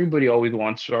 because everybody always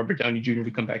wants Robert Downey Jr.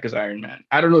 to come back as Iron Man.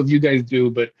 I don't know if you guys do,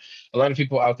 but a lot of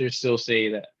people out there still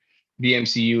say that the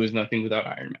MCU is nothing without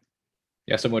Iron Man.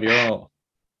 Yeah, se murió.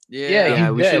 Yeah. he's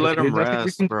Yeah, we should dead. let Like, him there's nothing we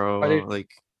rest, can do bro. about it. Like,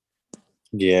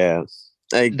 Yeah,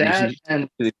 I agree. That and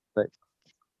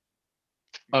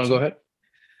go ahead.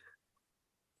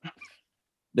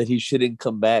 That he shouldn't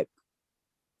come back,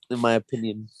 in my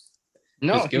opinion.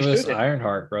 No, Just he give us shouldn't.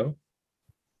 Ironheart, bro.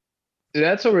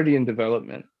 That's already in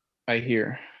development, I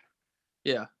hear.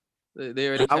 Yeah. They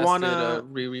already I casted wanna-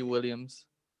 Riri Williams.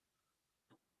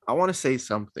 I want to say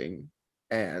something,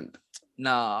 and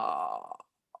Nah.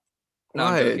 No,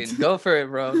 I'm what? joking. Go for it,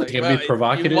 bro. Like, Can be bro,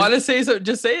 provocative? You want to say something?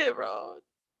 Just say it, bro.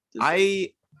 Just say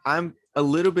it. I'm a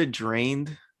little bit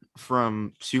drained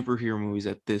from superhero movies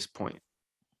at this point.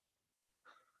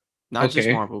 Not just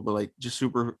Okay. Marvel, but like just the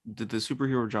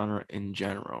superhero genre in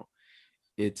general.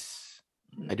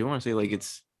 I do want to say like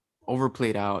it's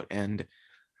overplayed out, and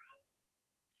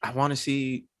I want to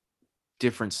see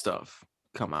different stuff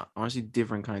come out. I want to see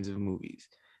different kinds of movies.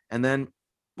 And then,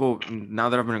 well, now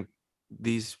that I've been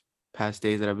these past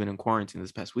days that I've been in quarantine,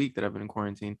 this past week that I've been in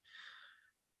quarantine,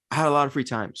 I had a lot of free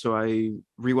time, so I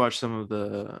rewatched some of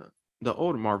the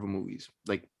old Marvel movies,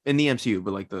 like in the MCU,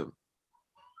 but like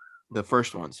the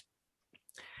first ones.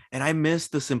 And I miss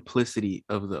the simplicity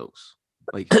of those.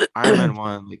 Like Iron Man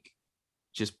 1, like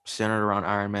just centered around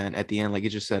Iron Man. At the end, like it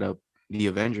just set up the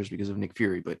Avengers because of Nick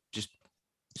Fury, but just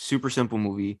super simple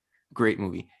movie, great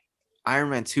movie. Iron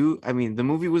Man 2, I mean, the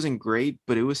movie wasn't great,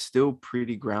 but it was still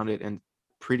pretty grounded and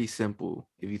pretty simple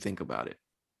if you think about it.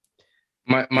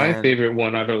 My And- favorite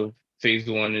one out of Phase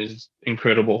 1 is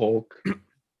Incredible Hulk.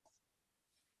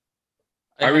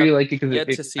 I really have like it because yet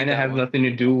it to see kind of that has one. nothing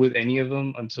to do with any of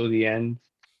them until the end.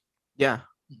 Yeah,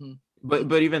 Mhm.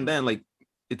 but even then, like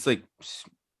it's like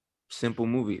simple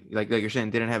movie. Like you're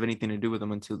saying, didn't have anything to do with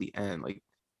them until the end. Like,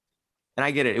 and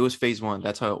I get it. It was Phase 1.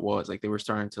 That's how it was. Like they were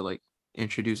starting to like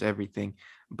introduce everything.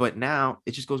 But now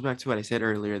it just goes back to what I said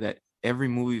earlier, that every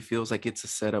movie feels like it's a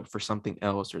setup for something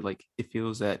else, or like it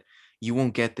feels that you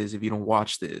won't get this if you don't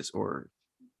watch this, or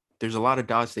there's a lot of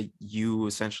dots that you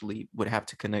essentially would have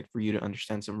to connect for you to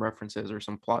understand some references or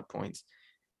some plot points.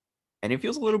 And it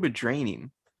feels a little bit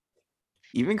draining.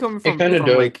 Even coming It kinda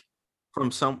does. like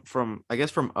from I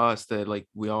guess from us that like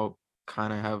we all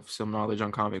kind of have some knowledge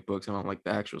on comic books and on like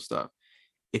the actual stuff.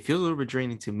 It feels a little bit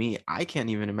draining to me. I can't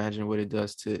even imagine what it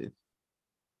does to,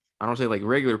 I don't say like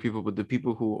regular people, but the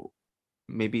people who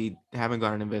maybe haven't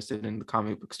gotten invested in the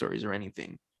comic book stories or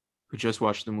anything, who just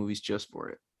watch the movies just for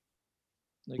it.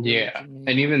 I get what Yeah, you mean.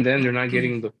 and even then, they're not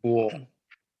getting the full,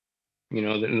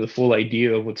 the full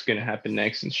idea of what's gonna happen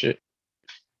next and shit.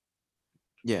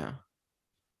 Yeah.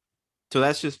 So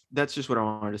that's just what I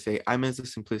wanted to say. I miss the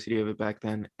simplicity of it back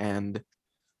then, and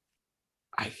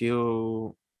I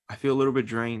feel a little bit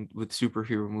drained with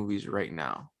superhero movies right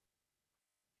now.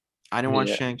 I didn't watch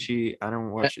Yeah. Shang-Chi. I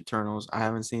didn't watch Eternals. I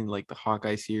haven't seen like the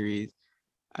Hawkeye series.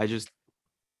 I don't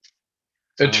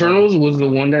know. Eternals was the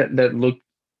one that looked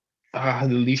the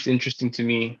least interesting to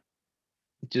me.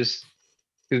 Just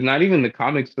because not even the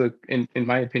comics look, in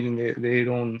my opinion, they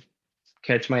don't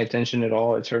catch my attention at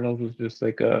all. Eternals was just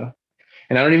like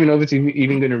and I don't even know if it's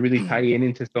even going to really tie in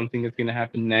into something that's going to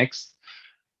happen next.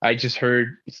 I just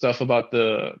heard stuff about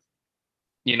the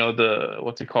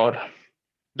what's it called,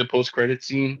 the post credit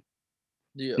scene.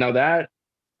 Yeah. Now that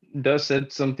does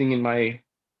set something in my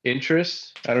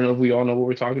interest. I don't know if we all know what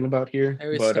we're talking about here,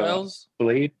 Harry but Styles.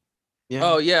 Blade. Yeah.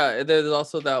 Oh yeah, there's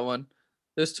also that one.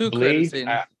 There's two credit Blade. scenes.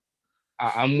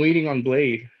 I'm waiting on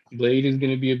Blade. Blade is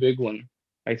going to be a big one,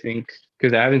 I think,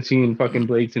 because I haven't seen fucking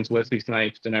Blade since Wesley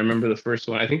Snipes, and I remember the first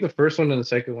one. I think the first one and the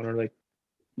second one are like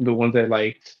the ones I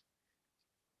liked,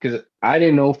 because I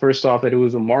didn't know first off that it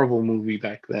was a Marvel movie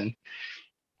back then,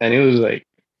 and it was like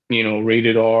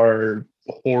rated R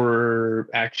horror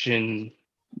action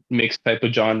mixed type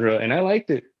of genre, and I liked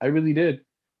it. I really did.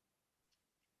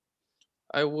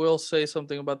 I will say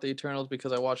something about the Eternals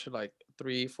because I watched it like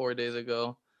 3-4 days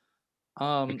ago.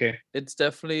 Okay. It's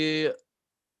definitely,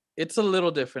 it's a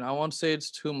little different. I won't say it's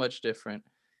too much different.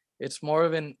 It's more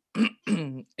of an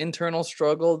internal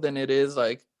struggle than it is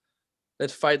like,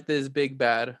 let's fight this big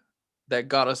bad that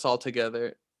got us all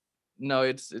together. No,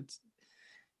 it's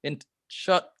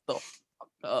shut the fuck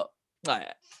up.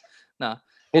 Nah,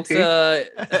 It's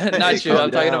not you. Calm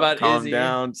I'm talking down, about calm Izzy.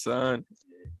 down, son.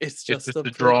 It's It's just just a a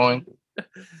book. drawing.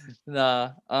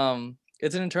 Nah.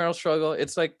 It's an internal struggle.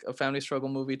 It's like a family struggle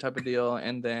movie type of deal,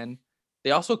 and then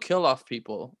they also kill off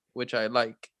people, which I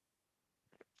like.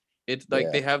 It's like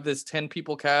Yeah. they have this 10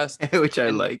 people cast, Which I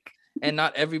And- like. and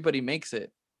not everybody makes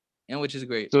it, and which is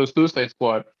great. So Suicide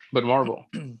Squad, but Marvel.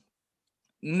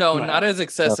 No, Nah. not as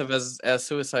excessive as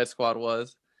Suicide Squad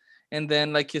was. And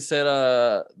then, like you said,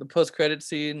 the post-credit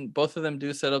scene, both of them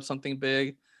do set up something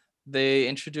big. They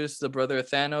introduce the brother of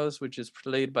Thanos, which is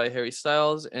played by Harry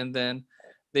Styles, and then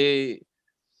it's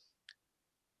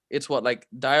what, like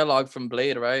dialogue from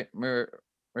Blade, right?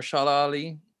 Mahershala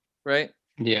Ali, right?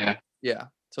 Yeah. Yeah.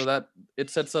 So that it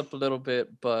sets up a little bit,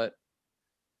 but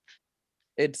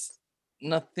it's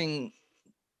nothing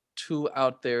too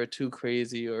out there, too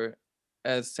crazy, or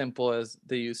as simple as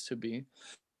they used to be.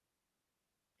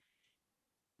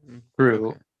 True.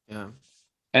 Okay, yeah.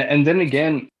 And then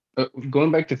again,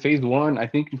 going back to Phase 1, I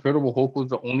think Incredible Hulk was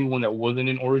the only one that wasn't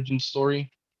an origin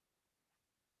story,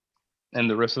 and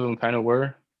the rest of them kind of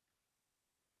were.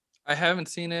 I haven't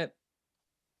seen it.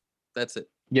 That's it.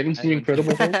 You haven't I seen haven't seen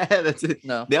Incredible Hulk? That's it.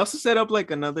 No. They also set up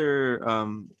like another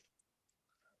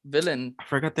Villain. I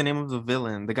forgot the name of the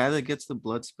villain. The guy that gets the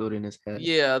blood spilled in his head.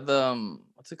 Yeah, the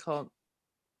what's it called?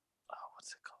 Oh,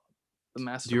 what's it called? The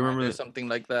Mastermind remember or the- something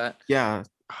like that. Yeah.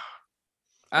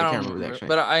 I don't can't remember the remember, actual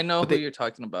but I know But who they- you're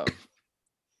talking about.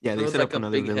 Yeah, It they was set like up a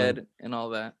another big villain. head and all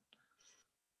that.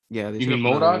 Yeah, they You set mean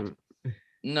up MODOK? another-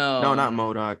 No, No, not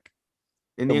MODOK.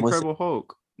 In the Then what's- Incredible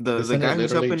Hulk. The Isn't guy it who's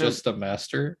literally helping him. just the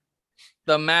master?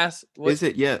 The mask. What, Is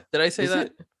it? Yeah. did I say Is that?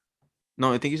 it?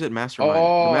 No, I think you said Mastermind.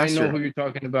 Oh, the I master. know who you're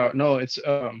talking about. No, it's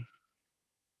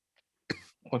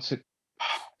what's it?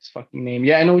 His fucking name.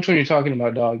 Yeah, I know which one you're talking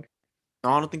about, dog.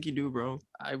 No, I don't think you do, bro.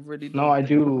 I really don't. No, I think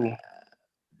do. that.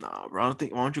 Nah, bro. I don't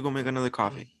think. Why don't you go make another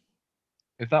coffee?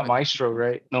 It's not I- Maestro,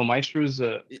 right? No, Maestro's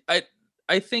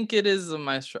I think it is a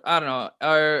maestro. I don't know.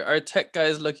 Our tech guy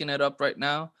is looking it up right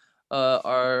now.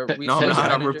 Our No, No, I'm research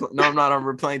not. I'm manager. no, I'm not. I'm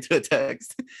replying to a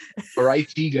text. or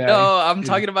IT guy. No, I'm is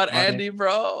talking about on it. Andy,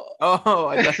 bro. Oh,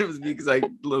 I thought it was me because I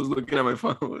was looking at my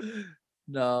phone.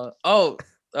 No. Oh,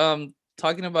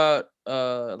 talking about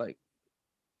like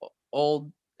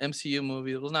old MCU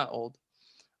movies. Well, not old.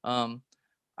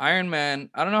 Iron Man.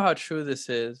 I don't know how true this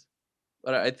is,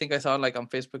 but I think I saw it like on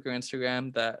Facebook or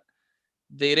Instagram that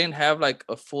they didn't have like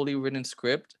a fully written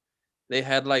script. They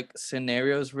had like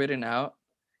scenarios written out,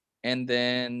 and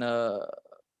then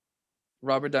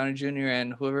Robert Downey Jr.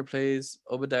 and whoever plays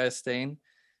Obadiah Stane,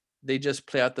 they just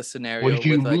play out the scenario What do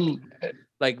you with mean?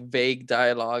 like vague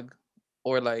dialogue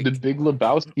or like The Big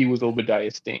Lebowski was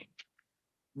Obadiah Stane.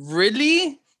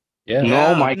 really? Yeah. No,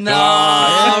 Yeah. my Nah,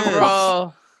 God. Yes.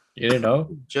 bro. You didn't know?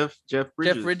 Jeff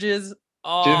Bridges. Jeff Bridges. Jeff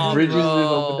Oh, Bridges is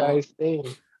bro. Obadiah Stane.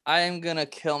 I am gonna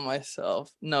kill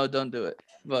myself. No, don't do it.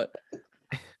 But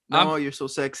No, you're so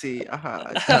sexy.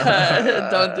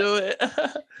 don't do it.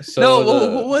 So no,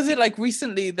 the- who was it like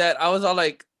recently that I was all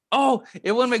like, oh,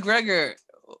 Ewan McGregor.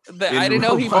 That I In didn't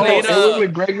know he Robots. played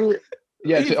Ewan McGregor.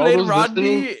 Yeah, he to all played those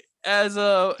listening, Rodney as To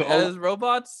all- as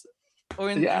robots or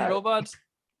in Yeah. robots.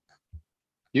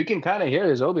 you can kind of hear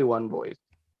his Obi-Wan voice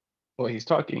while he's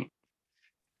talking.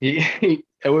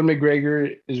 Ewan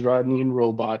McGregor is Rodney in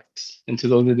Robots, and to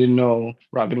those that didn't know,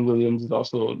 Robin Williams is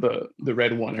also the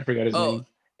red one. I forgot his Oh, name.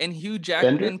 and Hugh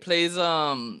Jackman plays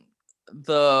the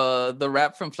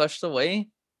rap from Flushed Away.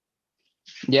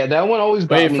 Yeah, that one always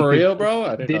got Wait, me for 'cause real, bro?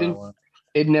 I didn't know didn't- that one.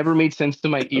 It never made sense to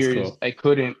my ears. cool. I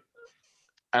couldn't.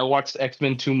 I watched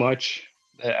X-Men too much.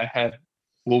 That I had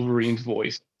Wolverine's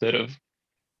voice instead of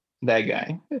that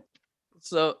guy.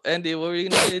 So Andy, what were you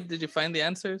gonna say? Did you find the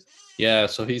answers? Yeah,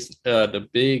 so he's the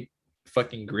big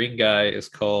fucking green guy is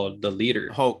called the leader.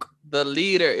 Hulk. The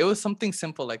leader. It was something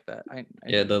simple like that. I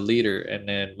Yeah, the leader, and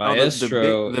then No,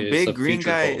 Maestro the is big the green future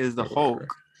guy Hulk is the or whatever.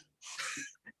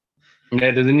 Hulk.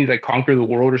 Yeah, doesn't he like conquer the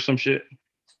world or some shit?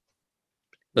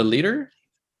 The leader?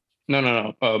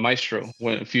 No. Maestro,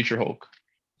 when Future Hulk.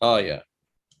 Oh yeah.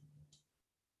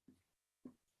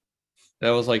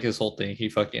 That was like his whole thing. He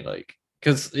fucking like,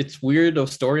 cause it's weird. The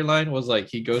storyline was like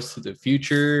he goes to the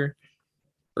future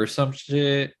or some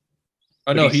shit. Oh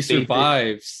But no, he he stayed there.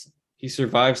 survives. He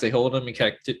survives. They hold him in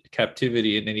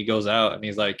captivity, and then he goes out and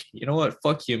he's like, you know what?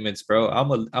 Fuck humans, bro.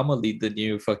 I'm a lead the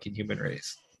new fucking human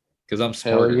race, cause I'm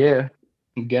Hell smarter. yeah.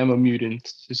 Gamma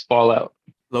mutants just fall out.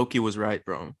 Loki was right,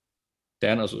 bro.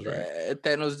 Thanos was right.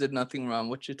 Thanos did nothing wrong.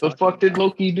 What you The talking fuck did about?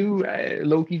 Loki do?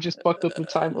 Loki just fucked up the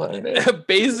timeline.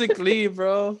 Basically,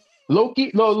 bro. Loki,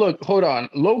 no, look, hold on.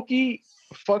 Loki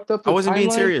fucked up the I wasn't being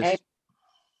timeline serious. and-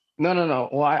 No.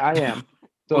 Well, I am.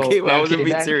 So, Okay, well, I okay, wasn't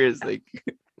being that- serious. Like,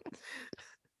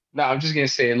 No, I'm just gonna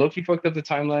say it. Loki fucked up the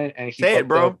timeline, and he Say it, fucked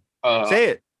bro. up. Say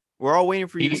it. We're all waiting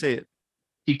for you to He say it.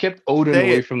 he kept Odin Say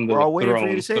away it. from We're the all waiting for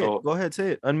you to throne. say So it. Go ahead,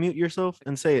 say it. Unmute yourself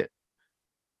and say it.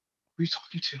 who are you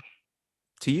talking to?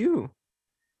 To you.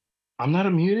 I'm not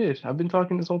unmuted. I've been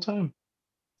talking this whole time.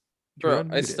 You're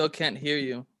Bro, I unmuted. still can't hear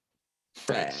you.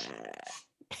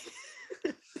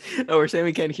 No, we're saying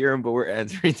we can't hear him, but we're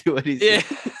answering to what he's Yeah.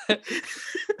 saying.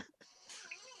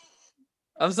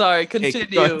 I'm sorry. Hey,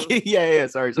 Continue. yeah.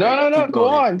 Sorry. No. Keep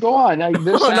Go going. on. There's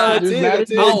No, something. that's There's it, matters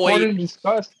that's it. more I'll wait. important to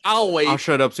discuss. I'll wait. I'll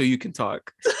shut up so you can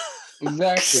talk.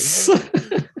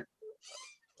 Exactly.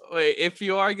 Wait, if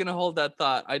you are gonna hold that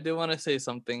thought, I do want to say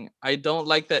something. I don't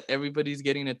like that everybody's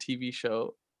getting a TV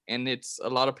show, and it's a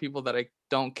lot of people that I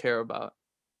don't care about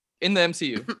in the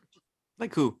MCU.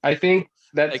 Like who? I think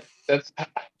Like- that's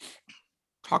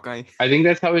Hawkeye. I think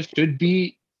that's how it should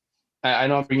be. I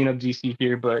know I'm bringing up DC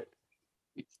here, but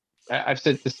I've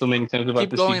said this so many times about Keep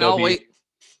the going. CW. I'll wait.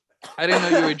 I didn't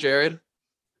know you were Jared.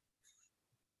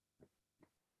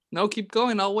 No, keep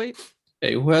going. I'll wait.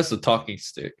 Hey, who has the talking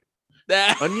stick?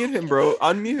 Unmute him, bro.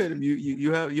 Unmute him.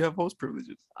 You have host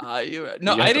privileges. You're right.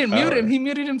 No, You have I the didn't mute him. power. He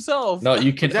muted himself. No,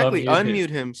 you can Exactly. unmute him. Unmute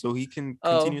him so he can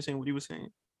Oh. continue saying what he was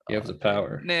saying. You have the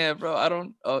power. Nah, bro. I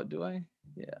don't. Oh, do I?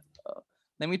 Yeah.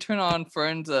 Let me turn on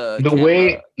Fern's The camera.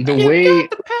 way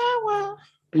Power.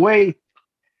 wait.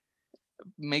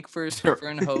 Make first Sure.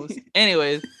 Fern host.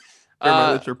 Anyways,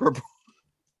 My lips are purple.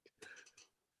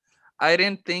 I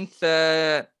didn't think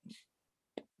that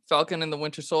Falcon and the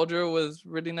Winter Soldier was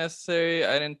really necessary.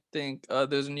 I didn't think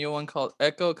there's a new one called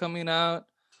Echo coming out.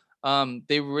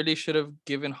 They really should have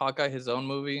given Hawkeye his own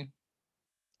movie.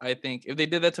 I think if they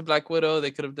did that to Black Widow,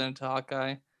 they could have done it to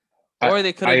Hawkeye, or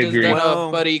they could I have just agree. done Well-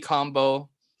 a buddy combo.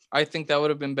 I think that would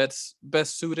have been best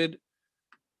suited.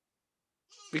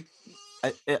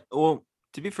 Well,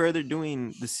 to be fair, they're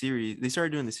doing the series. They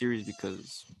started doing the series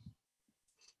because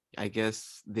I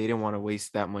guess they didn't want to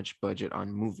waste that much budget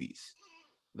on movies.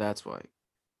 That's why.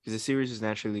 Because the series is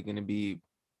naturally going to be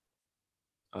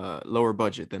lower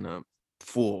budget than a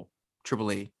full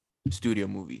AAA studio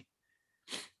movie.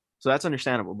 So that's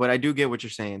understandable. But I do get what you're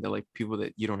saying. That like people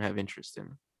that you don't have interest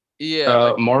in. Yeah,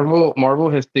 like,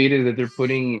 Marvel has stated that they're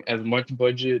putting as much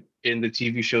budget in the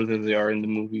TV shows as they are in the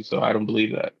movies, so I don't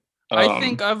believe that. I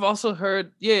think I've also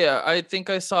heard. Yeah, I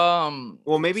think I saw. Well,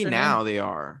 what's maybe her now name? they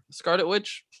are. Scarlet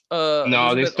Witch. no, they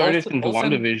Elizabeth started since Olsen?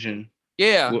 WandaVision.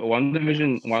 Yeah,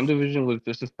 WandaVision was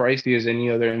just as pricey as any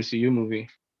other MCU movie,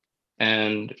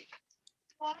 and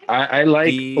I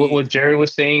like what Jared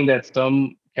was saying, that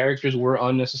some characters were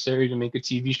unnecessary to make a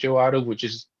TV show out of, which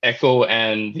is Echo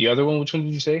and the other one. Which one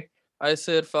did you say? I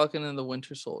said Falcon and the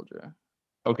Winter Soldier.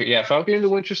 Okay, yeah, Falcon and the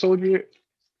Winter Soldier.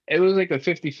 It was like a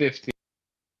 50-50.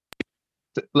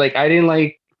 Like I didn't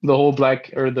like the whole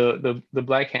black or the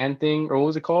Black Hand thing, or what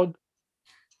was it called?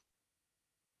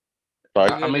 You're I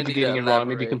gonna might be need to getting it wrong. I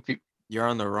may be elaborate. confused. You're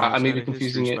on the wrong I may side be of history,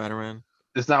 confusing it. Spider-Man.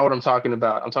 That's not what I'm talking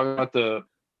about. I'm talking about the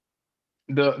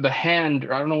hand.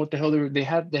 Or I don't know what the hell they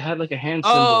had. They had like a hand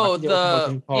symbol. I Oh, forget what the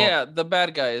fuck it's called. the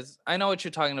bad guys. I know what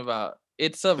you're talking about.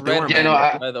 It's a But they red weren't hand,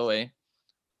 bad guys. by the way.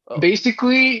 Oh.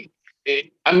 Basically,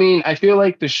 I mean, I feel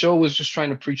like the show was just trying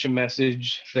to preach a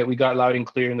message that we got loud and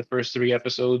clear in the first 3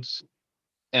 episodes,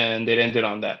 and it ended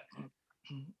on that.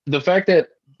 The fact that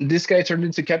this guy turned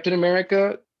into Captain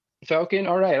America, Falcon,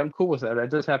 all right, I'm cool with that.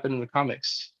 That does happen in the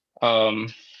comics.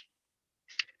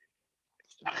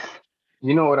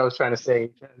 You know what I was trying to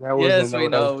say. That Yes, wasn't we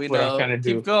what I know. was- We what I'm know. trying to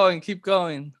do. Keep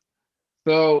going.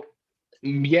 So,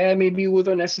 yeah, maybe it was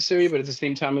unnecessary, but at the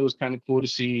same time, it was kind of cool to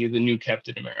see the new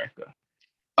Captain America.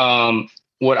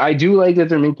 What I do like that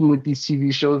they're making with these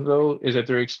TV shows, though, is that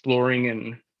they're exploring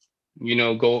and, you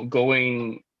know,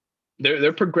 going.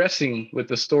 They're progressing with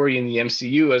the story in the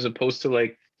MCU as opposed to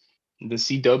like the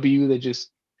CW that just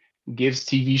gives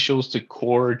TV shows to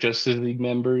core Justice League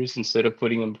members instead of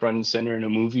putting them front and center in a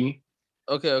movie.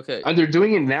 Okay. And they're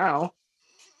doing it now.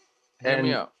 Hear me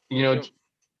And, out. you know,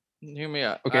 Hear me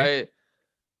out. Okay.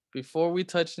 Before we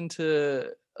touch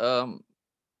into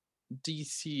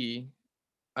DC,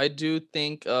 I do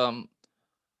think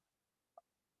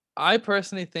I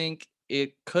personally think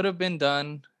it could have been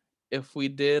done if we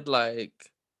did like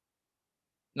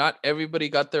not everybody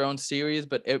got their own series,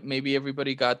 but maybe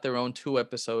everybody got their own 2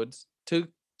 episodes to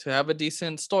have a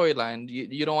decent storyline.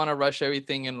 You don't want to rush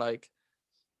everything in like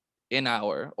an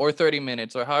hour or 30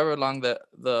 minutes or however long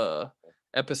the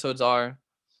episodes are.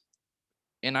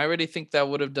 And I really think that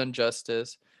would have done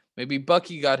justice. Maybe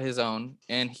Bucky got his own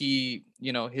and he,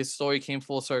 his story came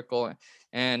full circle,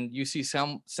 and you see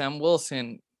Sam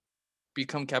Wilson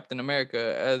become Captain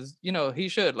America, as you know he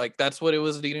should. Like that's what it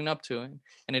was leading up to,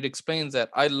 and it explains that.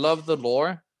 I love the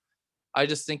lore. I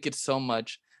just think it's so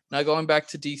much. Now going back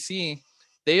to DC,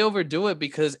 they overdo it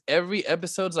because every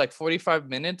episode's like 45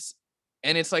 minutes,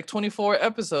 and it's like 24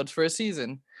 episodes for a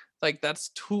season. Like that's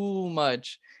too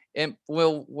much. And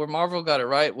well, where Marvel got it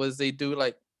right was they do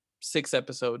like 6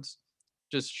 episodes,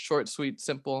 just short, sweet,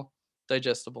 simple,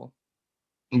 digestible.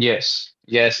 Yes,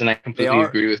 yes, and I They completely are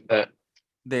agree with that.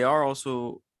 they are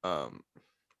also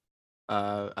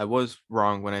I was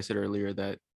wrong when I said earlier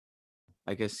that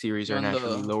I guess series You're are on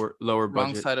naturally the lower wrong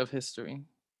budget. side of history.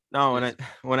 No, when Yes.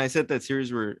 I said that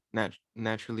series were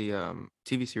naturally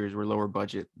TV series were lower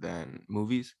budget than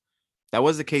movies, that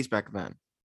was the case back then.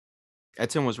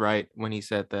 Edson was right when he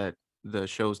said that the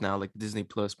shows now, like Disney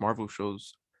Plus Marvel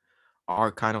shows,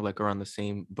 are kind of like around the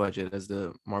same budget as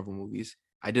the Marvel movies.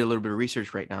 I did a little bit of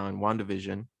research right now, in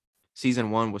WandaVision,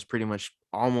 season 1 was pretty much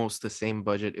almost the same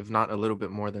budget, if not a little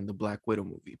bit more than the Black Widow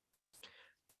movie.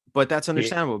 But that's Yeah,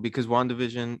 understandable because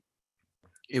WandaVision,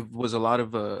 it was a lot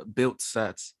of built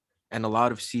sets and a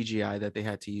lot of CGI that they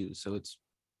had to use. So it's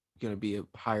going to be a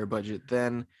higher budget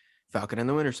than Falcon and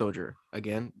the Winter Soldier.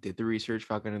 Again, did the research.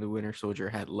 Falcon and the Winter Soldier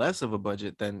had less of a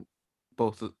budget than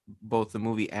both the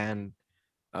movie and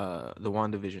the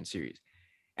WandaVision series.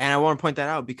 And I want to point that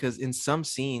out because in some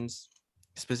scenes,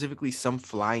 specifically some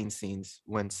flying scenes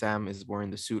when Sam is wearing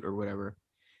the suit or whatever,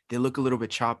 they look a little bit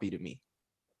choppy to me.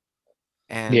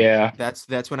 And yeah,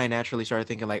 that's when I naturally started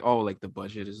thinking like, oh, like the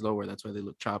budget is lower. That's why they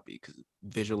look choppy, because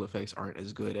visual effects aren't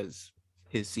as good as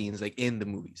his scenes like in the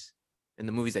movies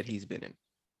that he's been in.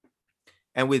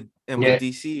 And with yeah,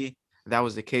 DC, that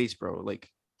was the case, bro. Like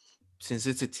since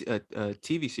it's a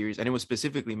TV series and it was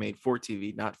specifically made for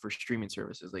TV, not for streaming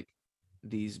services like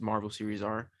these Marvel series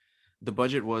are, the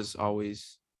budget was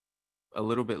always a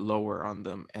little bit lower on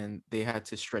them, and they had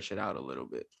to stretch it out a little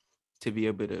bit to be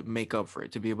able to make up for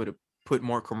it, to be able to put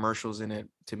more commercials in it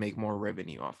to make more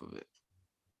revenue off of it,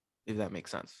 if that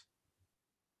makes sense.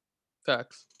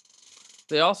 Facts.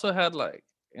 They also had like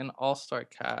an all-star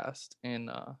cast in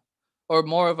or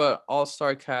more of an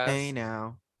all-star cast Hey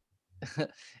now.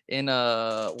 in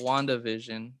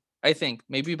WandaVision. I think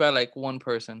maybe by like one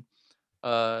person.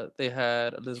 They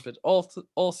had Elizabeth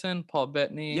Olsen, Paul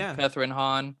Bettany, Yeah. Catherine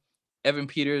Hahn, Evan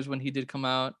Peters when he did come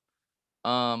out.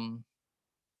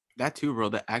 That too, bro.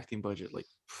 The acting budget, like,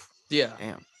 Yeah,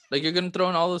 damn. like you're gonna throw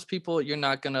in all those people. You're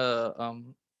not gonna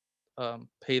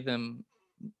pay them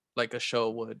like a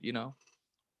show would, you know,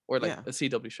 or like Yeah. a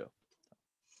CW show.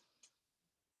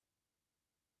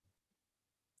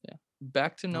 Yeah.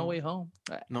 Back to No No. Way Home.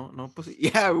 No pussy.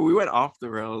 Yeah, we went off the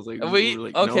rails. Like we We were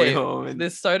like, No Way okay. Home. And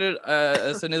This started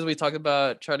as soon as we talked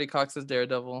about Charlie Cox's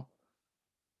Daredevil.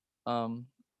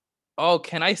 Oh,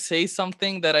 can I say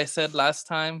something that I said last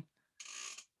time?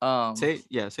 say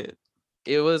it.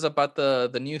 It was about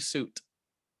the new suit.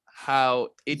 How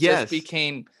it Yes. just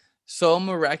became so Revisit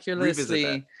that.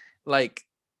 miraculously like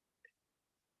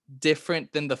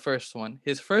different than the first one.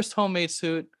 His first homemade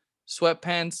suit,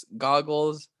 sweatpants,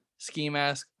 goggles, ski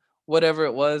mask, whatever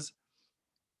it was.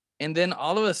 And then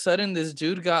all of a sudden this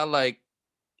dude got like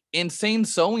insane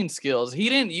sewing skills. He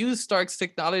didn't use Stark's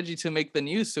technology to make the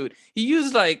new suit. He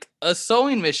used like a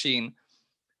sewing machine.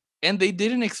 And they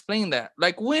didn't explain that.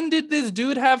 Like, when did this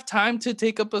dude have time to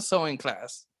take up a sewing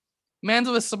class? Man's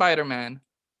with Spider-Man.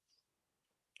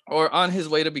 Or on his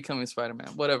way to becoming Spider-Man.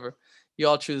 Whatever. You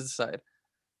all choose the side.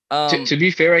 to be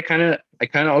fair, I kind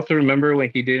of also remember when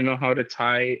he didn't know how to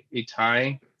tie a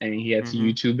tie and he had to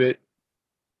Mhm. YouTube it.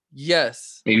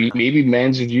 Yes. Maybe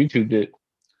Mans just YouTubed it.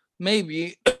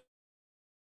 Maybe.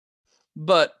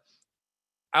 But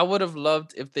I would have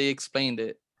loved if they explained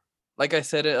it. Like I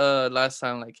said last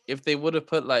time, like if they would have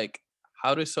put like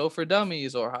how to sew for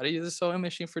dummies or how to use a sewing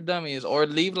machine for dummies or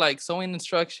leave like sewing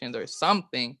instructions or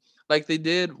something like they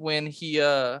did when he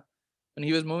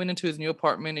was moving into his new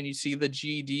apartment and you see the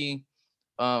GED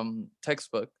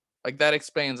textbook. Like that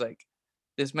explains like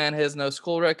this man has no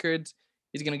school records.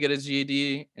 He's gonna get his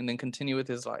GED and then continue with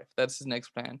his life. That's his next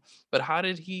plan. But how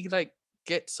did he like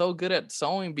get so good at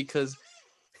sewing? Because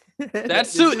that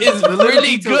suit is The little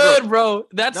really details, good, bro.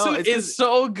 That No, suit it's 'cause- is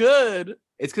so good.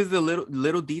 It's because the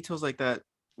little details like that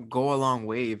go a long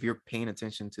way if you're paying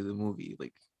attention to the movie.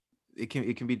 Like it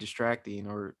can be distracting,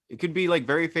 or it could be like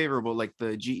very favorable, like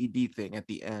the GED thing at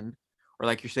the end, or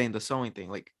like you're saying the sewing thing.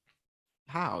 Like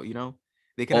how,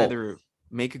 they can Oh. either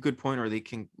make a good point or they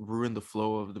can ruin the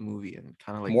flow of the movie and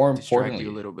kind of like More distract you a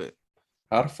importantly, little bit.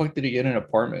 How the fuck did he get an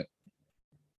apartment?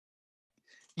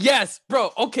 Yes,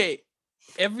 bro. Okay.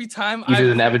 Every time He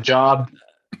doesn't have a job.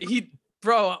 he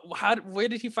bro, where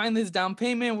did he find this down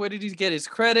payment? Where did he get his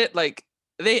credit? Like,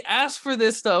 they asked for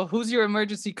this stuff. Who's your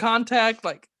emergency contact?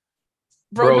 Like,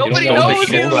 bro, Bro, nobody you don't knows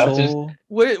make it you.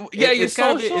 glasses. Yeah, your It's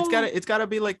gotta be. social. It's gotta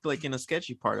be like in a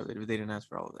sketchy part of it. If they didn't ask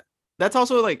for all of that. That's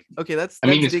also like okay. That's I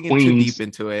mean, that's it's digging too Queens. deep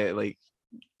into it. Like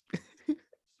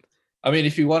I mean,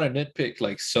 if you want to nitpick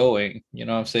like sewing, you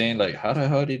know what I'm saying? Like, how the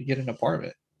hell did he get an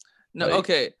apartment? No, Like,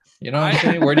 okay. You know what I'm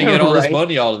saying? Where did he get all this Right.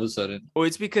 money all of a sudden? Well,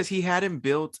 it's because he hadn't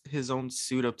built his own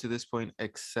suit up to this point,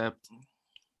 except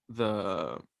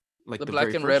the The very black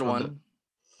and first red the- one.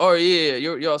 Oh yeah,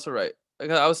 you're also right. Like,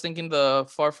 I was thinking the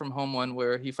Far From Home one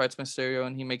where he fights Mysterio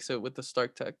and he makes it with the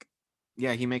Stark Tech.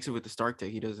 yeah, he makes it with the Stark Tech.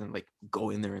 He doesn't like go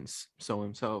in there and sew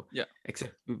himself. Yeah.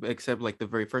 Except like the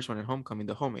very first one in Homecoming,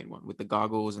 the homemade one with the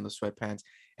goggles and the sweatpants.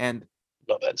 And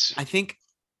No, that's I think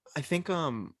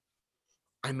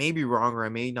I may be wrong or I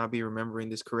may not be remembering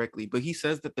this correctly, but he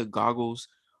says that the goggles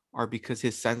are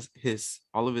because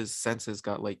all of his senses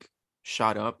got like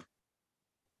shot up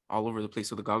all over the place.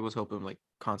 So the goggles help him like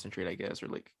concentrate, I guess, or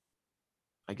like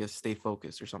I guess stay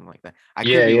focused or something like that. I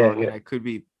Yeah, could be yeah, wrong. yeah. And I could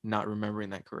be not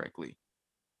remembering that correctly.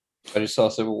 I just saw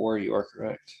Civil War. You are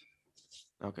correct.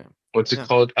 Okay. what's it Yeah.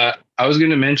 called? I was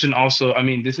gonna mention also. I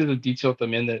mean, this is a detail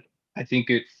también that I think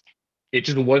it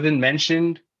just wasn't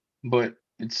mentioned, but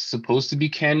it's supposed to be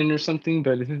canon or something.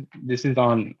 But this is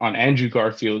on Andrew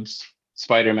Garfield's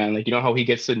Spider-Man. Like, you know how he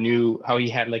gets how he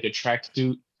had like a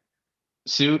tracksuit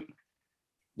suit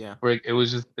Yeah. where it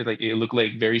was just like it looked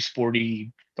like very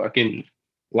sporty fucking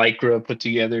lycra put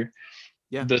together.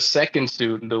 Yeah. The second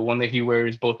suit, the one that he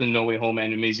wears both in No Way Home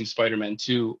and Amazing Spider-Man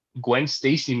 2, Gwen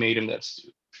Stacy made him that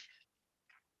suit.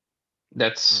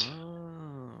 That's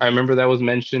Oh. I remember that was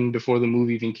mentioned before the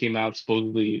movie even came out.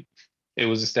 Supposedly, it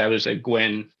was established that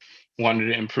Gwen wanted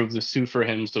to improve the suit for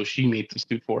him, so she made the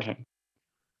suit for him.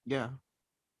 Yeah.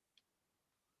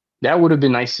 That would have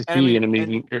been nice to And I see mean, in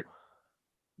Amazing.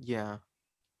 Yeah.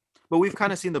 But we've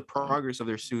kind of seen the progress of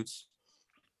their suits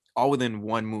all within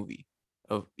one movie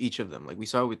of each of them. Like we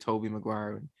saw it with Tobey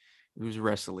Maguire when he was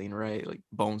wrestling, right? Like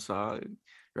Bonesaw,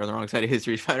 you're on the wrong side of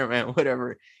history, Spider-Man,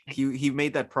 whatever. He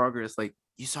made that progress. Like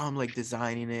you saw him like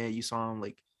designing it, you saw him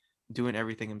like doing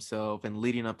everything himself and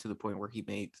leading up to the point where he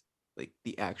made like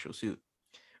the actual suit.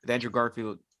 With Andrew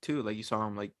Garfield too, like you saw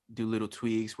him like do little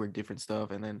tweaks, wear different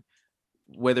stuff, and then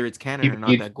whether it's canon or not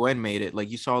He- that Gwen made it, like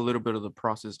you saw a little bit of the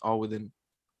process all within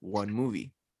one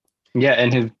movie. Yeah,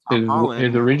 and Tom Holland.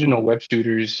 his original web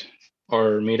shooters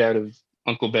are made out of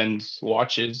Uncle Ben's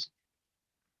watches.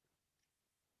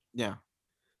 Yeah.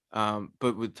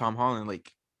 But with Tom Holland,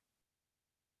 like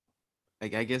I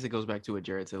guess it goes back to what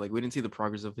Jared said. Like we didn't see the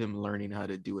progress of him learning how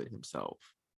to do it himself.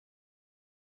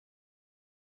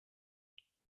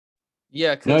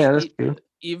 Yeah, No, yeah, because that's true.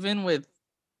 even with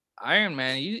Iron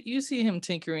Man, you see him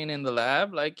tinkering in the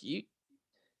lab. Like you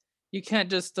can't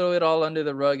just throw it all under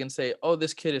the rug and say, "Oh,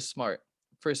 this kid is smart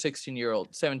for a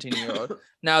 16-year-old, 17-year-old."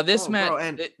 Now this Oh, man, bro,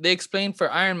 and- they explained for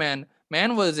Iron Man.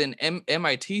 Man was an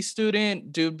MIT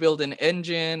student. Dude built an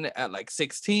engine at like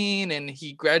 16, and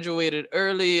he graduated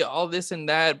early. All this and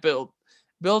that. Built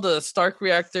a Stark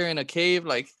reactor in a cave.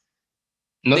 Like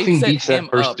Nothing set beats that him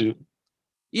first up. suit.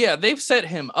 yeah, they've set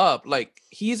him up. Like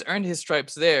he's earned his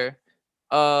stripes there.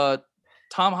 Tom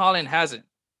Holland hasn't.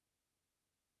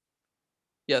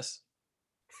 Yes,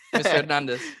 Mr.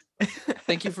 Hernandez.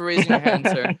 Thank you for raising your hand,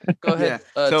 sir. Go ahead.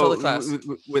 Tell the class.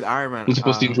 With Iron Man, You're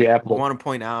supposed to use the I apple. want to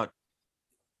point out,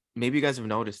 maybe you guys have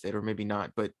noticed it or maybe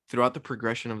not, but throughout the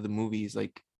progression of the movies,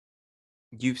 like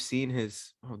you've seen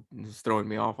his this is throwing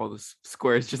me off, all the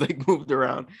squares just like moved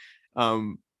around.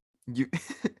 You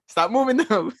stop moving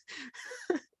them.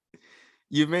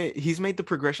 He's made the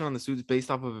progression on the suits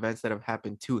based off of events that have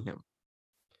happened to him.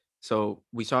 So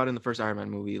we saw it in the first Iron Man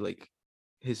movie, like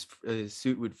his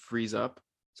suit would freeze up,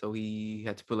 so he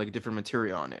had to put like a different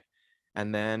material on it.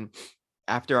 And then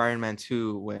after Iron Man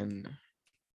 2, when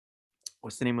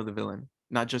what's the name of the villain?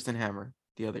 Not Justin Hammer,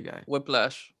 the other guy.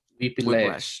 Whiplash.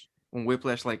 Whiplash. When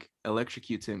Whiplash like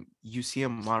electrocutes him, you see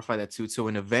him modify that suit. So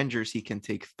in Avengers, he can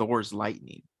take Thor's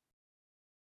lightning.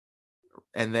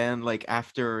 And then like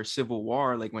after Civil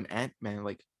War, like when Ant-Man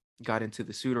like got into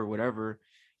the suit or whatever,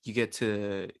 you get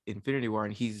to Infinity War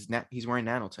and he's wearing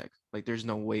nanotech. Like there's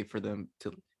no way for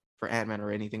Ant-Man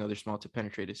or anything other small to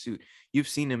penetrate his suit. You've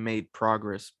seen him made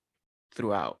progress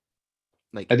throughout.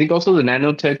 Like I think also the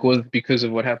nanotech was because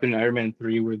of what happened in Iron Man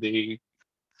 3, where they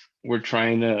were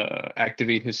trying to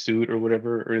activate his suit or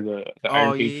whatever, or the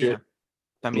Iron Patriot.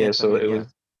 También, So it también, was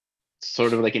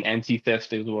sort of like an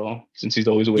anti-theft as well, since he's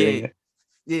always wearing it.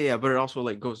 Yeah, but it also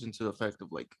like goes into the fact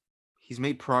of like he's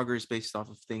made progress based off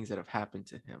of things that have happened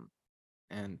to him,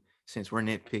 and since we're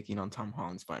nitpicking on Tom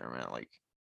Holland Spider-Man, like,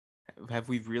 have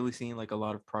we really seen like a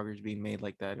lot of progress being made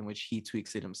like that, in which he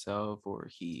tweaks it himself, or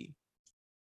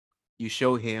you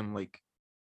show him like,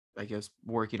 I guess,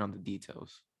 working on the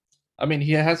details? I mean,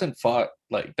 he hasn't fought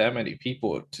like that many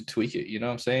people to tweak it. You know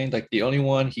what I'm saying? Like the only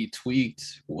one he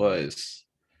tweaked was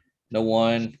the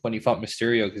one when he fought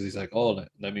Mysterio because he's like, oh,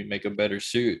 let me make a better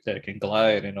suit that can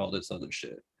glide and all this other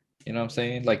shit. You know what I'm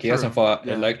saying? Like he hasn't True, fought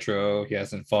yeah. Electro. He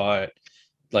hasn't fought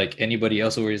like anybody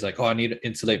else where he's like, oh, I need to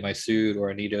insulate my suit or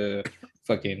I need to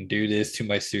fucking do this to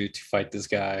my suit to fight this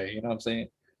guy. You know what I'm saying?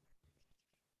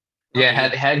 Yeah, Okay,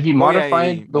 yeah. had he Oh, yeah,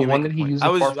 modified the you one make a that he point. used I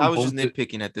apart was from just Home to-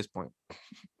 nitpicking at this point.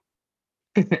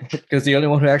 Because the only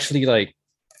one who actually like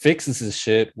fixes his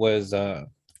shit was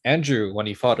Andrew when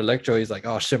he fought Electro. He's like,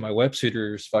 oh shit, my web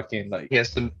shooters fucking like he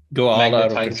has to go all out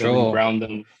of magnetize them and control. ground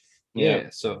them. Yeah,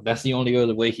 so that's the only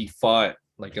other way he fought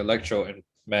like Electro and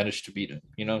managed to beat him.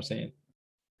 You know what I'm saying?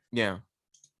 Yeah,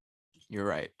 you're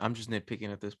right. I'm just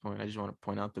nitpicking at this point. I just want to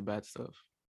point out the bad stuff.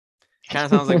 Kind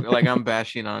of sounds like I'm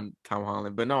bashing on Tom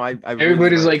Holland, but no, I really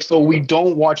Everybody's like, so we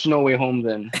don't watch No Way Home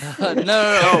then. No.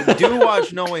 no, do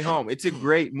watch No Way Home. It's a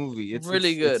great movie. It's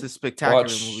Really It's good. a spectacular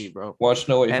Watch movie, bro. Watch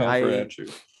No Way And Home for I- Andrew.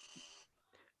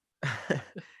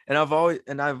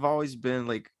 and I've always been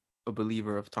like a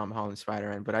believer of Tom Holland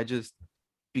Spider-Man, but I just,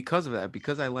 because of that,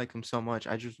 because I like him so much,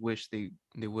 I just wish they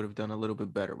would have done a little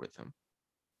bit better with him.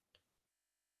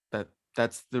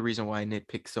 That's the reason why I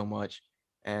nitpick so much.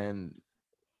 And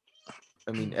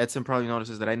I mean, Edson probably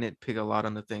notices that I nitpick a lot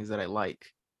on the things that I like.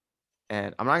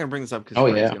 And I'm not gonna bring this up because Oh,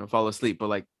 he's yeah. gonna fall asleep, but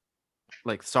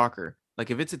like soccer, like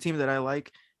if it's a team that I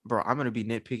like, bro, I'm gonna be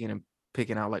nitpicking and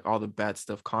picking out like all the bad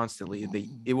stuff constantly.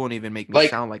 It won't even make me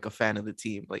Like- sound like a fan of the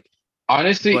team. Like,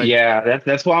 Honestly, But- yeah,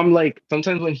 that's why I'm like,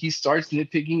 sometimes when he starts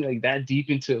nitpicking like that deep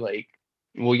into like,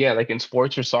 well, yeah, like in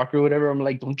sports or soccer or whatever, I'm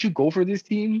like, don't you go for this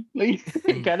team? Like,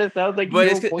 it kind of sounds like But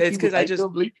you it's don't 'cause- want it's to 'cause I like just-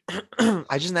 them, like-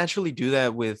 I just naturally do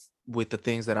that with the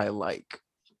things that I like.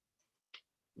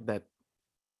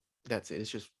 That's it. It's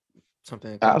just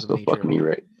something that comes so with nature. fuck me,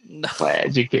 right? No. My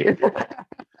educated.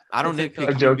 I don't It's like nitpick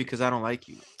a you joke. because I don't like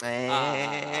you. No,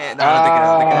 Ah.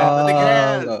 don't take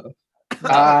it out. Oh,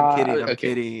 I'm kidding. I'm okay.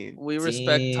 kidding. We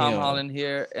respect Tom Damn. Holland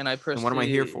here, and I personally. And what am I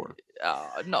here for?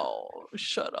 No,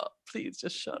 shut up, please,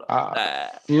 just shut up. Ah.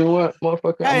 You know what,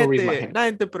 motherfucker? I'm gonna raise my hand.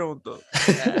 Nadie te preguntó.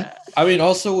 Nah. I mean,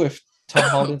 also with Tom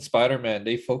Holland Spider-Man,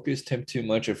 they focused him too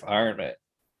much with Iron Man.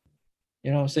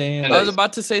 You know what I'm saying? And I was Like,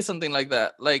 about to say something like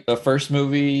that. Like, the first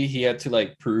movie, he had to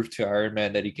like prove to Iron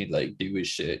Man that he could like do his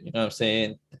shit. You know what I'm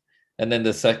saying? And then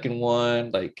the second one,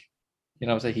 like, you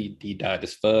know what I'm saying? He died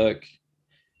as fuck.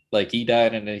 Like he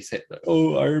died, and then he said,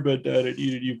 "Oh, Iron Man died. I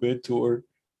need a new mentor."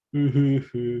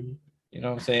 You know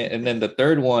what I'm saying? And then the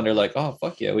third one, they're like, "Oh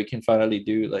fuck yeah, we can finally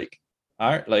do like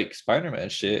Spider-Man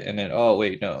shit." And then, oh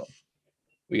wait, no,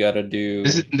 we gotta do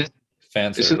This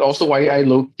fan is service. also why I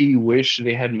low-key wish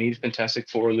they had made Fantastic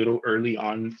Four a little early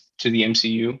on to the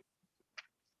MCU.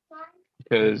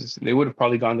 Because they would have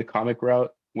probably gone the comic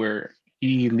route where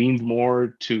he leaned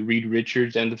more to Reed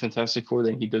Richards and the Fantastic Four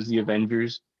than he does the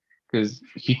Avengers. Because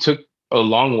he took a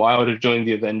long while to join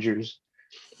the Avengers.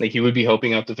 Like he would be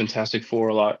helping out the Fantastic Four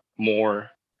a lot more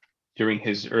during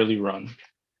his early run.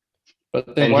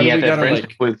 But then And why he do had we that gotta friendship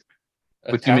like with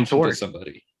Human attach him to Torch.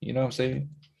 somebody? You know what I'm saying?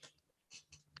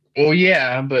 Well,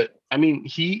 yeah, but I mean,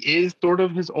 he is sort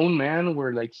of his own man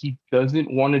where like he doesn't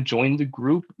want to join the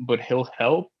group, but he'll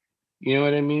help. You know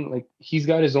what I mean? Like he's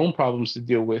got his own problems to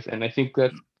deal with. And I think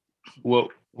that's what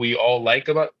we all like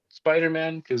about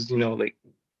Spider-Man, because like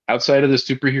outside of the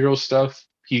superhero stuff,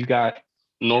 he's got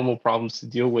normal problems to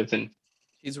deal with, and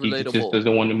he's he just relatable.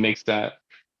 doesn't want to mix that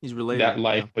He's relatable.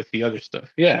 life with the other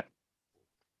stuff. Yeah.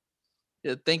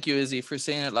 Yeah, thank you, Izzy, for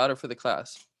saying it louder for the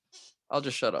class. I'll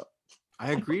just shut up.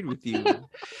 I agreed with you.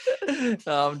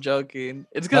 No, I'm joking.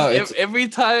 It's No, because it's- every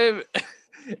time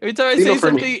I say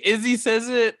for me. something, Izzy says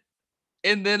it,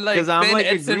 and then like Because I'm then like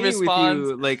Edson agreeing with responds.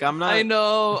 you. Like I'm not. I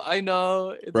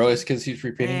know. Bro, it's because he's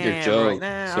repeating your Nah, joke, bro,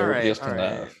 nah, so everybody else alright, can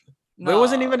alright. laugh. But it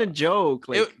wasn't even a Nah. joke.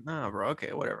 Like, It- nah, bro.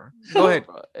 Okay, whatever. Go ahead.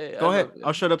 Bro, hey, Go I ahead. love you.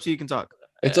 I'll shut up so you can talk.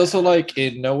 It's also like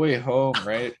in No Way Home,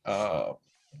 right? I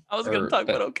was gonna or talk,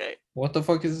 that- but okay. What the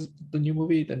fuck is the new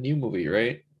movie? The new movie,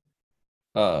 right?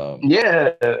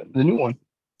 Yeah, the new one.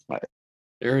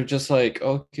 They were just like,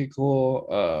 okay,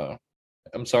 cool.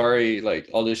 I'm sorry, like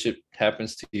all this shit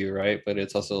happens to you, right? But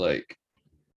it's also like,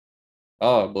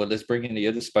 oh, but let's bring in the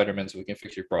other Spider-Man so we can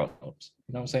fix your problems.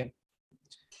 You know what I'm saying?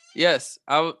 Yes,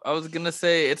 I was gonna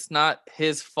say it's not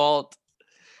his fault.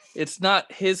 It's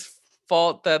not his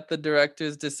fault that the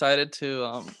directors decided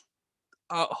to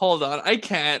Hold on. I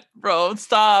can't, bro.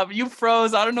 Stop. You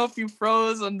froze. I don't know if you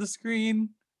froze on the screen.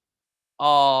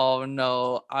 Oh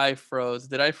no, I froze.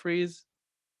 Did I freeze?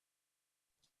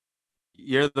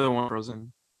 You're the one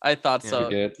frozen. I thought Yeah. so.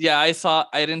 Forget. Yeah, I saw.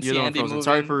 I didn't You're see the one Andy frozen. moving.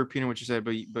 Sorry for repeating what you said,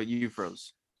 but you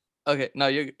froze. Okay, no,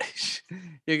 you're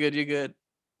you're good. You're good.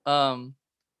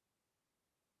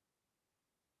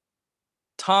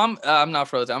 Tom, I'm not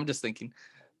frozen. I'm just thinking.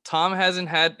 Tom hasn't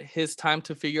had his time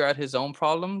to figure out his own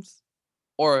problems,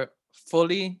 or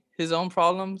fully his own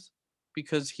problems,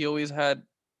 because he always had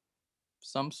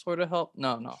some sort of help.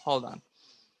 No, hold on.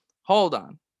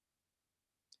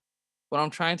 What I'm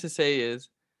trying to say is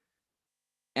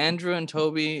Andrew and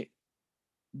Toby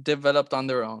developed on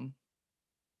their own.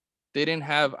 They didn't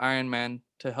have Iron Man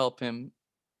to help him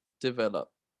develop,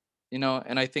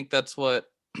 and I think that's what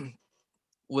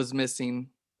was missing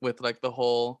with like the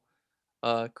whole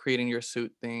creating your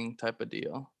suit thing type of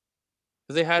deal.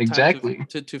 Because they had time Exactly.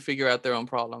 to figure out their own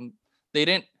problem. They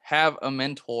didn't have a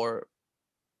mentor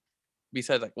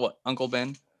besides like what, Uncle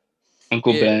Ben?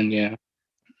 Uncle Yeah. Ben, yeah.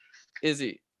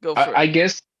 Izzy, go for I it.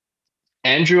 guess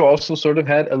Andrew also sort of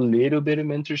had a little bit of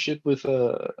mentorship with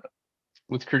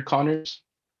Kurt Connors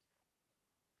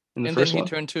in the And then first he one.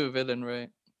 turned to a villain, right?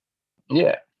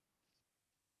 Yeah.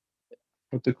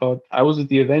 What's it called? I was with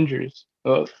the Avengers.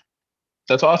 Oh,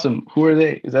 that's awesome. Who are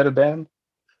they? Is that a band?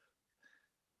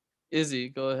 Izzy,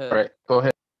 go ahead. All right, go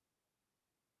ahead.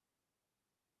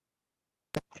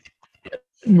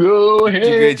 Go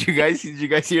ahead. Did you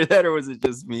guys hear that, or was it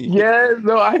just me? Yeah,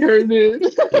 no, I heard it.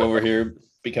 You over here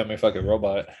becoming a fucking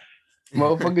robot.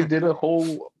 Motherfucker did a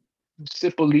whole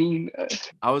sip of lean.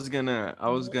 I was gonna add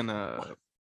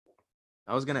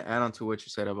on to what you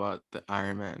said about the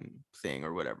Iron Man thing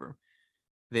or whatever.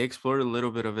 They explored a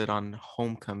little bit of it on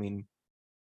Homecoming.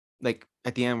 Like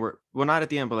at the end, not at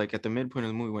the end, but like at the midpoint of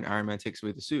the movie when Iron Man takes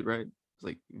away the suit, right? It's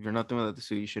like, if you're nothing without the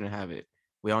suit, you shouldn't have it.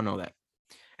 We all know that.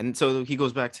 And so he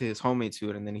goes back to his homemade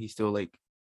suit, and then he still like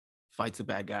fights the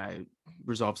bad guy,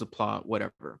 resolves the plot,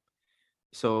 whatever.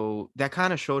 So that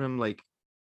kind of showed him like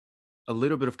a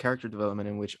little bit of character development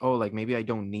in which, oh, like maybe I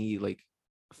don't need like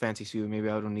a fancy suit, maybe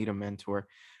I don't need a mentor.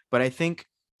 But I think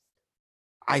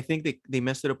they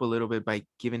messed it up a little bit by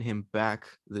giving him back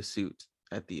the suit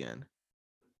at the end.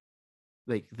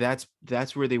 Like that's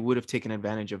where they would have taken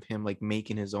advantage of him like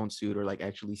making his own suit, or like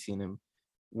actually seeing him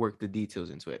work the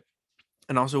details into it.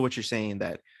 And also what you're saying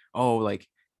that, oh, like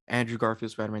Andrew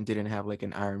Garfield Spider-Man didn't have like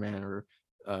an Iron Man, or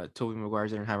Tobey Maguire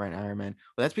didn't have an Iron Man.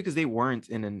 Well, that's because they weren't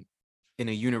in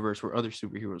a universe where other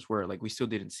superheroes were. Like we still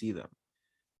didn't see them.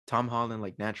 Tom Holland,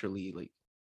 like naturally, like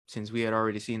since we had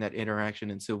already seen that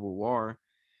interaction in Civil War,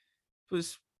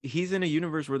 he's in a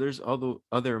universe where there's other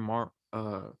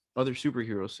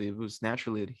superheroes, so it was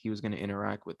naturally that he was going to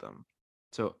interact with them.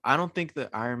 So I don't think the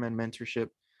Iron Man mentorship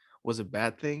was a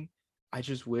bad thing. I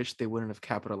just wish they wouldn't have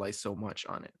capitalized so much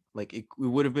on it. Like it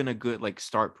would have been a good like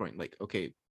start point. Like,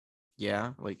 okay,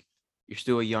 yeah, like you're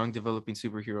still a young developing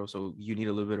superhero, so you need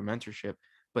a little bit of mentorship,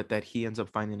 but that he ends up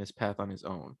finding his path on his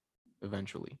own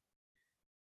eventually.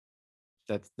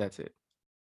 That's it.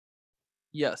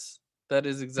 Yes, that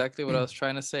is exactly what I was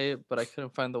trying to say, but I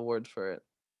couldn't find the words for it.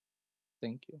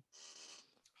 Thank you.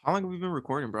 How long have we been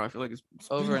recording, bro? I feel like it's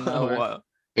Over been an hour. a while.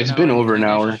 It's been over an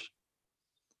hour.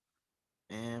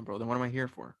 Man, bro, then what am I here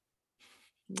for?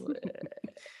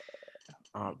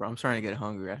 Oh, bro, I'm starting to get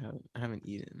hungry. I haven't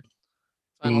eaten.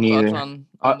 Final Me thoughts neither. on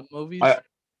the movies?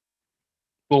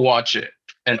 We'll watch it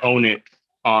and own it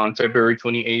on February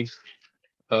 28th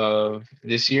of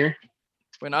this year.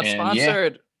 We're not and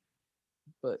sponsored,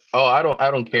 but Oh, I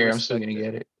don't care. I'm still respect gonna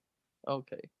it. get it.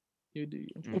 Okay, you do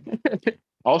you.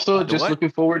 Also, The just what?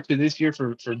 looking forward to this year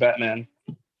for Batman.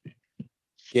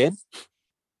 Again?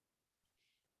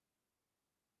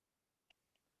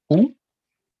 Who?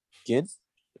 Again?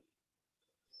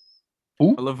 I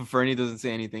love if Fernie doesn't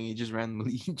say anything. He just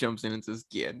randomly jumps in and says,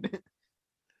 "Kid."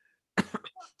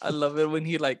 I love it when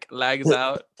he like lags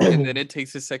out and then it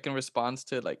takes a second response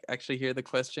to like actually hear the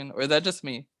question. Or is that just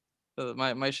me?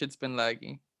 My shit's been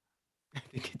laggy. I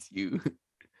think it's you.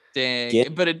 Dang. Yeah.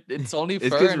 But it's only It's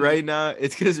because Fern. right now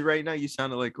you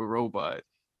sounded like a robot.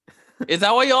 Is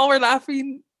that why y'all were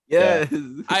laughing? Yes.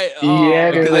 I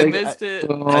Because I I- missed it. I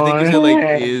think you said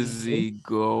like, "Izzy,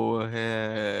 go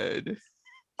ahead."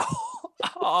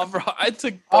 Oh, bro, I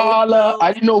took both. I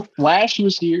those. didn't know Flash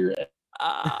was here.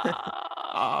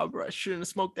 Ah, Bro, I shouldn't have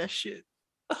smoked that shit.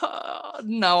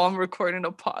 now I'm recording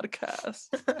a podcast.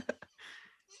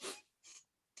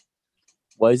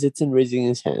 Why is it raising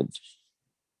his hand?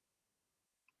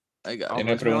 I got Oh, it. Tiene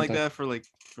it's been like pregunta. that for like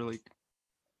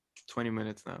 20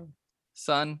 minutes now.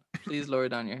 Son, please lower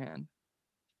down your hand.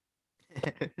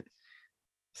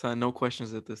 So no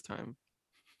questions at this time.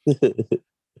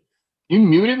 You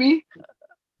muted me?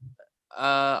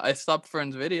 I stopped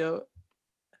Fern's video.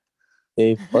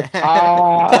 Hey, fuck.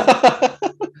 Ah,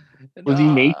 was he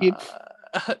naked?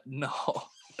 No.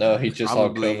 No, he just all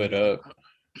Probably. covered up.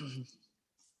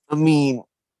 I mean,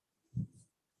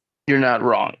 You're not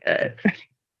wrong, Ed.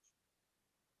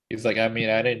 He's like, I mean,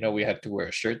 I didn't know we had to wear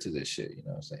a shirt to this shit. You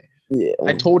know what I'm saying? yeah.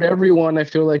 I told everyone I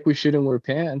feel like we shouldn't wear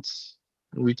pants.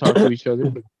 We talk to each other,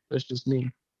 but that's just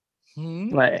me. Hmm?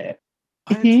 Like,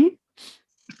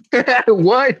 What?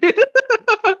 what?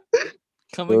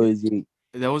 Come Bro, again. is he-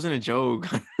 That wasn't a joke.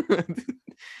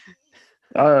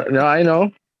 No, I know.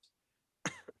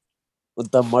 what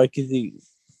the mark is he?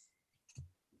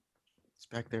 It's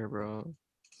back there, bro.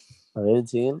 I didn't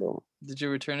see him though. Did you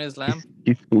return his lamp?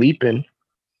 He's sleeping.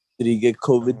 Did he get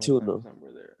COVID No, too? that No. was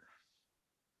somewhere there.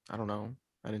 I don't know.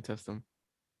 I didn't test him.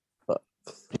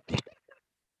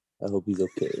 I hope he's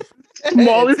okay.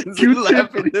 Smallest Edson's Q-tip.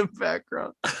 laughing in the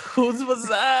background. Whose was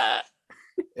that?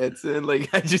 Edson, like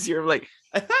I just hear him like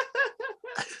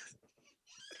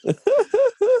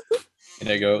And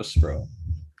it goes, bro.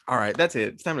 all right, that's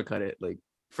it. It's time to cut it. Like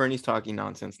Fernie's talking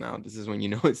nonsense now. This is when you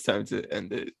know it's time to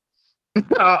end it.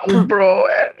 Bro.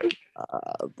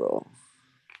 Bro.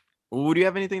 Well, do you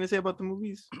have anything to say about the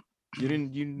movies?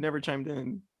 You never chimed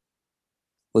in.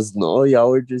 Was no, y'all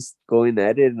were just going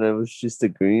at it, and I was just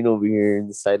agreeing over here in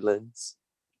the sidelines.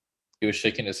 He was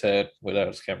shaking his head without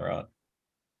his camera on.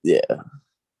 Yeah.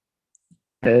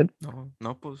 Ed?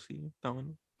 No pussy.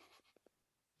 Don't.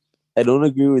 I don't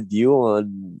agree with you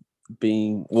on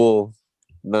being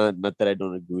not that I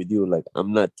don't agree with you. Like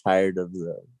I'm not tired of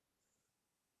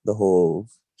the whole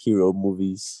hero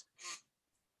movies.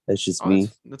 That's just Oh, me.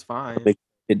 that's fine.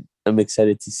 I'm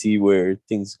excited to see where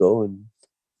things go and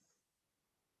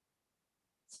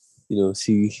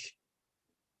see.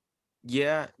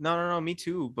 Yeah, no, me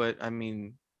too. But I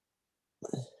mean,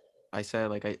 I said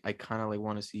like I kind of like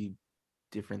want to see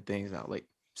different things out, like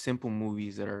simple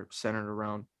movies that are centered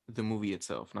around the movie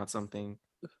itself, not something.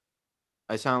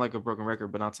 I sound like a broken record,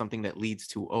 but not something that leads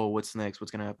to what's next,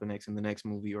 what's gonna happen next in the next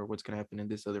movie, or what's gonna happen in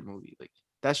this other movie. Like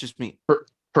that's just me.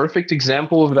 Perfect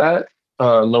example of that,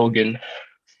 Logan.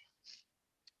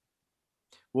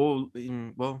 Well,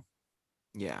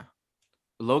 yeah.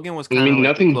 Logan was I kind of mean,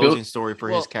 like the nothing closing built. story for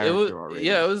Well, his character already.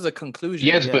 Yeah, it was a conclusion.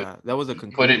 Yes, Yeah, that was a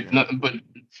conclusion.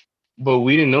 but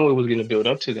we didn't know it was gonna build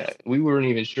up to that. We weren't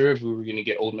even sure if we were gonna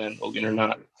get Old Man Logan or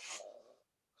not.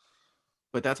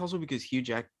 But that's also because Hugh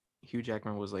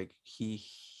Jackman was like he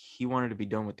wanted to be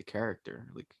done with the character.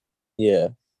 Like Yeah.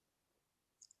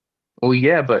 Well,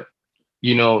 yeah, but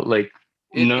like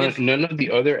It- none of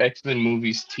the other X-Men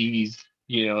movies teased,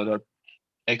 that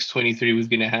X-23 was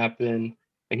gonna happen,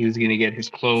 and he was gonna get his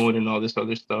clone and all this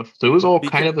other stuff. So it was all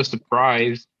kind of a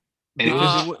surprise, and it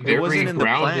because was it wasn't very in the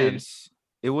grounded. plans.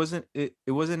 It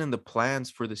wasn't in the plans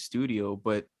for the studio,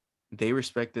 but they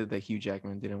respected that Hugh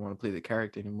Jackman didn't want to play the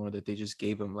character anymore. That they just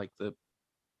gave him like the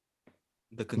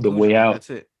conclusion. way out. That's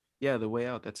it. Yeah, the way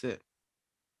out. That's it.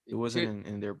 It wasn't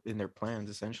in their plans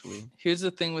essentially. Here's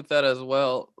the thing with that as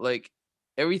well. Like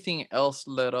everything else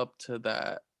led up to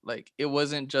that. Like it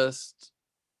wasn't just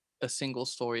a single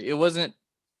story. It wasn't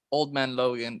Old Man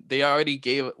Logan. We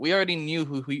already knew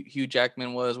who Hugh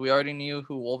Jackman was. We already knew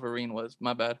who Wolverine was.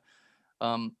 My bad.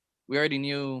 We already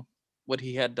knew what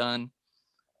he had done.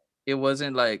 It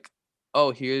wasn't like,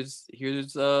 oh, here's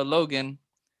Logan,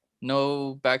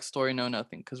 no backstory, no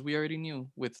nothing, because we already knew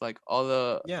with like all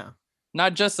the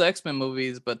not just the X-Men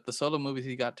movies, but the solo movies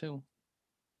he got too.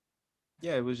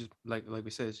 Yeah, it was just like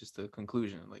we said, it's just a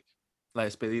conclusion, like La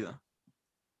Despedida.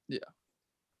 Yeah.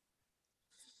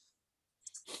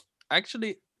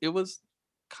 Actually, it was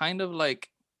kind of like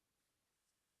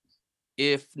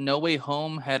if No Way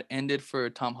Home had ended for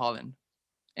Tom Holland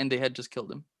and they had just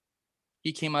killed him.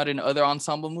 He came out in other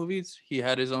ensemble movies. He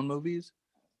had his own movies.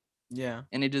 Yeah.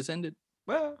 And it just ended.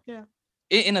 Well, yeah.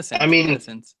 In a sense. I mean, in a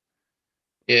sense.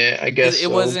 Yeah, I guess it so,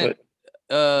 wasn't.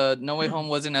 but No Way Home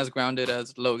wasn't as grounded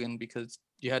as Logan because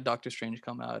you had Doctor Strange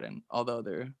come out and all the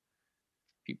other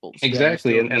people.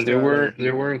 exactly, still- and still had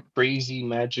there weren't crazy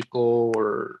magical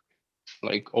or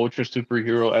like ultra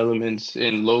superhero elements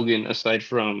in Logan aside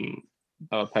from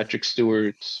Patrick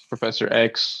Stewart's Professor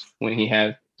X when he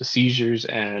had the seizures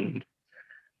and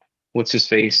what's his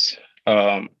face?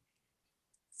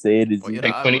 Say it is. Voy a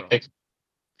Like llorar, funny, bro.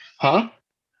 huh?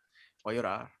 Voy a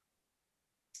llorar.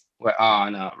 Well,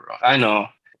 no, bro. I know.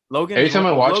 Logan. Every time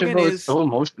I watch Logan it, bro, is, it's so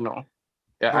emotional.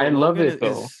 Yeah, bro, I love Logan it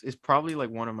though. is probably like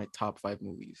one of my top 5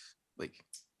 movies. Like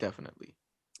definitely,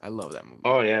 I love that movie.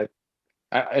 Oh yeah,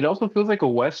 It also feels like a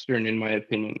Western, in my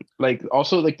opinion. Like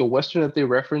also like the Western that they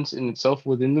reference in itself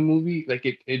within the movie, like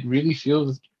it really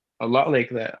feels a lot like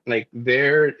that. Like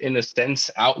they're in a sense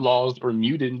outlaws or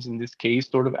mutants in this case,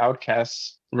 sort of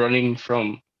outcasts running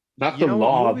from not You the know what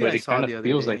law, movie but I it saw kind of the other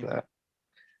feels like day that.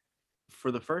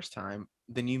 for the first time?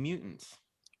 The New Mutants.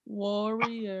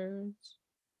 Warriors.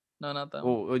 No, not that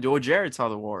one. Well, Jared saw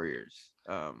the Warriors.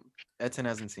 Edson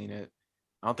hasn't seen it.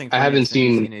 I don't think I Franny haven't has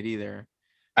seen seen it either.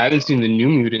 I haven't seen Um, the New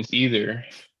Mutants either.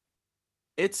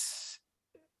 it's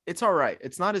all right.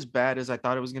 It's not as bad as I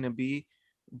thought it was gonna be,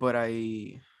 but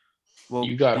You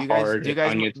do got you guys hard,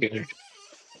 Anya Taylor.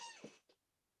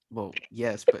 well,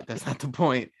 yes, but that's not the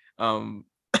point. Do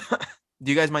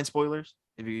you guys mind spoilers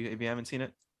if you haven't seen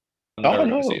it? I'm Oh never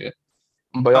gonna see no, it.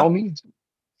 by Huh? all means.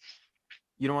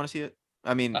 You don't want to see it?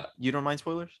 I mean, Uh, you don't mind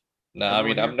spoilers? No, I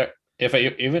Everyone mean, I'm here? not. If I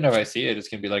even if I see it, it's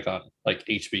gonna be like on like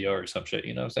HBO or some shit.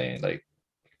 You know what I'm saying? Like,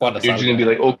 Cuando Okay. You're just gonna be salga.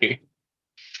 like, okay.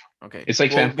 Okay. It's like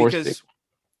Well, Fan Four Stick. because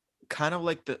kind of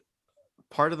like the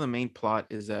part of the main plot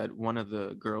is that one of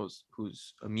the girls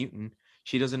who's a mutant,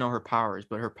 she doesn't know her powers,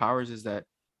 but her powers is that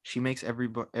she makes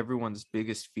everyone's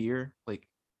biggest fear like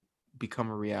become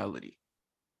a reality,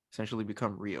 essentially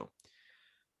become real.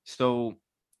 So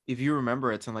if you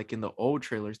remember it's in like in the old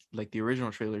trailers, like the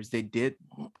original trailers, they did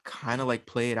kind of like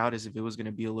play it out as if it was going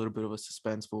to be a little bit of a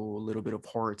suspenseful, a little bit of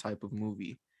horror type of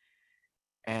movie.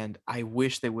 And I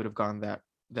wish they would have gone that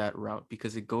route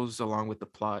because it goes along with the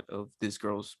plot of this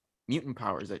girl's mutant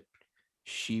powers that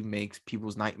she makes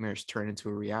people's nightmares turn into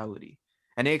a reality.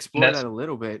 And they explore That's that a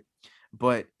little bit,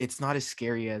 but it's not as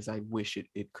scary as I wish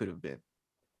it could have been.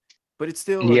 But it's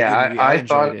still a yeah. good movie. I I enjoyed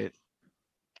thought it.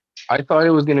 I thought it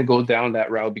was gonna go down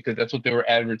that route because that's what they were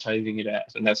advertising it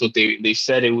as, and that's what they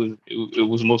said it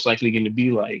was most likely going to be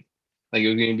like it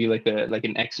was going to be like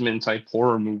an X-Men type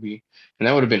horror movie, and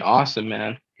that would have been awesome,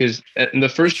 man. Because in the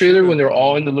It first should trailer, when have they're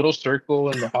all been. in the little circle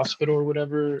in the hospital or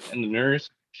whatever, and the nurse,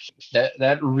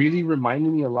 that really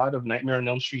reminded me a lot of Nightmare on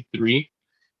Elm Street 3,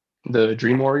 the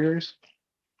Dream Warriors.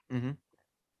 Hmm.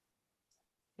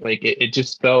 Like it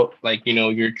just felt like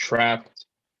you're trapped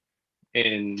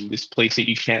in this place that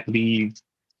you can't leave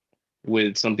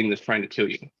with something that's trying to kill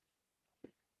you,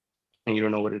 and you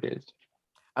don't know what it is.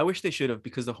 I wish they should have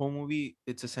because the whole movie,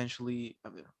 it's essentially, I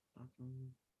mean,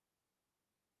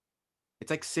 it's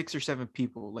like 6 or 7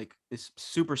 people, like this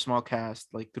super small cast,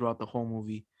 like throughout the whole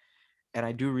movie. And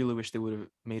I do really wish they would have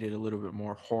made it a little bit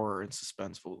more horror and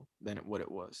suspenseful than what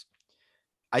it was.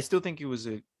 I still think it was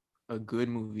a good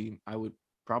movie. I would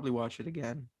probably watch it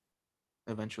again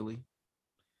eventually,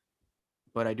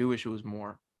 but I do wish it was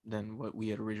more than what we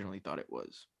had originally thought it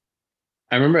was.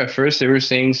 I remember at first they were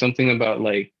saying something about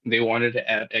like they wanted to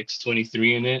add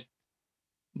X-23 in it,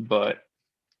 but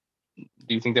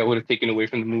do you think that would have taken away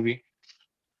from the movie?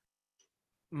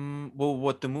 Well,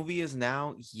 what the movie is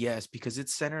now, yes, because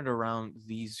it's centered around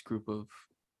these group of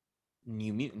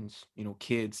new mutants,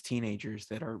 kids, teenagers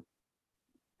that are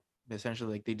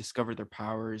essentially like they discover their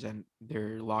powers and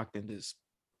they're locked in this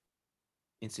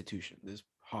institution, this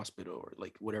hospital, or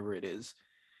like whatever it is.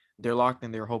 They're locked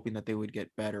and they're hoping that they would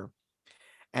get better.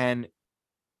 And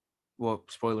well,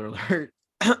 spoiler alert,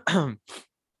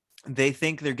 they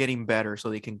think they're getting better so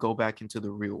they can go back into the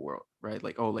real world, right?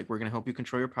 Like, oh, like we're gonna help you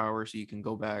control your power so you can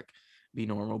go back, be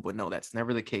normal. But no, that's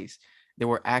never the case. They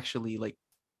were actually like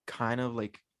kind of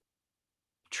like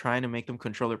trying to make them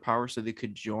control their power so they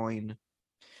could join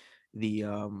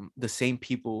the same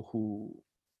people who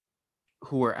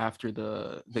were after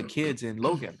the kids in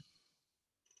Logan.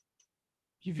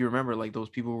 If you remember, like those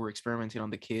people who were experimenting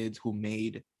on the kids who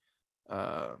made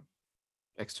uh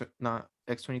not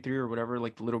X-23 or whatever,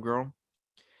 like the little girl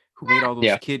who made all those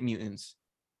Yeah. kid mutants.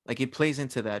 Like it plays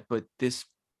into that, but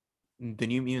the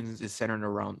New Mutants is centered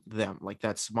around them, like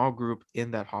that small group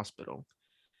in that hospital.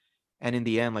 And in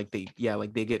the end, like they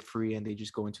get free and they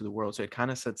just go into the world. So it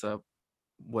kind of sets up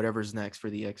whatever's next for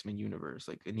the X-Men universe,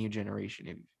 like a new generation,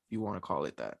 if you want to call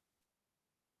it that.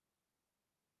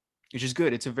 Which is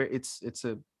good. It's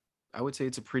a I would say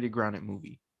it's a pretty grounded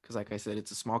movie because, like I said,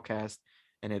 it's a small cast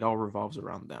and it all revolves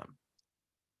around them.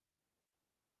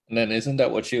 And then isn't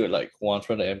that what you would like want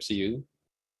from the MCU?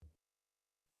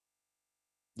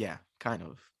 Yeah, kind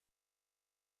of.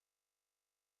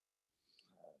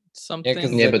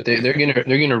 Something. Yeah, but they're gonna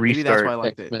Maybe that's why I restart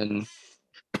liked it. X-Men.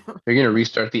 They're gonna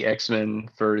restart the X-Men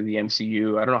for the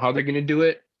MCU. I don't know how they're gonna do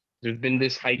it. There's been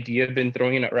this idea been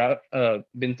thrown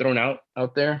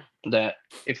out there that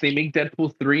if they make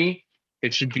Deadpool 3,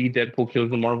 it should be Deadpool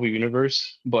kills the Marvel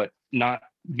Universe, but not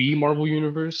the Marvel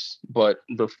Universe, but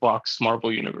the Fox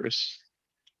Marvel Universe.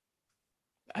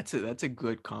 That's a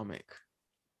good comic.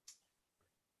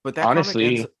 But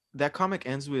Honestly, that comic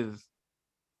ends with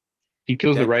he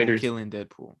kills the Deadpool writers. killing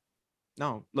Deadpool.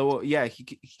 No, well, yeah, he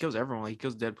kills everyone. Like, he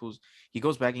kills Deadpool's. He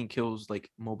goes back and kills like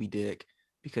Moby Dick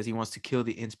because he wants to kill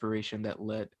the inspiration that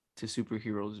led to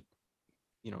superheroes,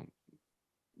 you know,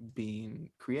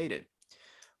 being created.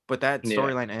 But that Yeah,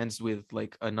 storyline ends with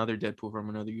like another Deadpool from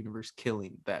another universe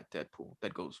killing that Deadpool.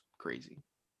 That goes crazy.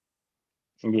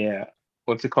 yeah.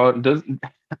 What's it called? Does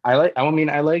I like? I mean,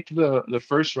 I liked the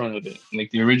first run of it, like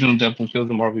the original Deadpool kills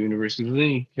the Marvel Universe. Because then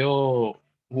he kill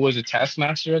who was it,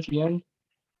 Taskmaster at the end?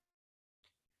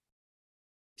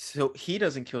 So he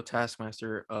doesn't kill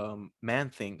Taskmaster. Man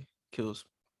Thing kills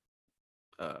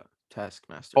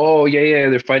Taskmaster Oh yeah, yeah.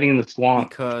 They're fighting in the swamp.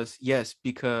 because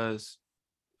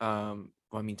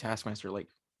well, I mean, Taskmaster, like,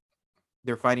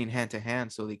 they're fighting hand to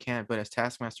hand, so they can't. But as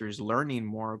Taskmaster is learning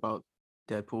more about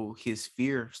Deadpool, his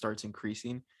fear starts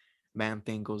increasing. Man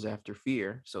Thing goes after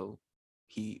fear, so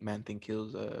Man Thing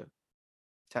kills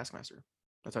Taskmaster.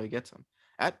 That's how he gets him.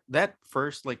 At that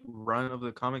first like run of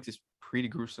the comics is pretty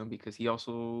gruesome because he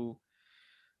also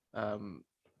um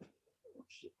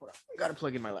shit, hold on. I gotta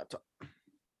plug in my laptop.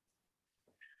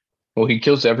 Well, he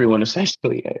kills everyone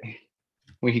essentially.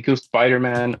 When he kills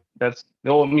Spider-Man, that's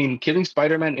no. I mean, killing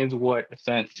Spider-Man is what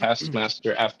sent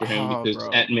Taskmaster after him Oh, because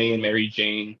bro. Aunt May and Mary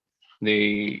Jane,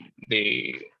 they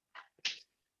they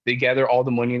they gather all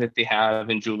the money that they have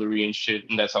in jewelry and shit,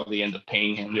 and that's how they end up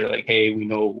paying him. They're like, hey, we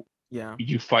know Yeah.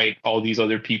 you fight all these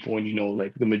other people, and you know,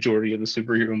 like the majority of the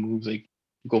superhero moves, like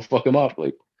go fuck him up,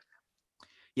 like.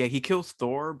 Yeah, he kills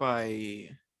Thor by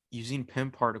using Pym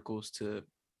particles to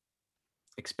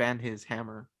expand his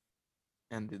hammer,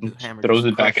 and the hammer Throws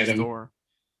just it back at crushes him. Thor.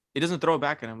 It doesn't throw it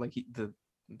back at him, like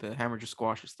the hammer just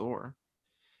squashes Thor.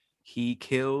 He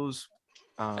kills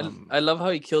I love how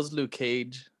he kills Luke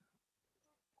Cage.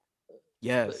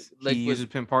 yes, he Like with uses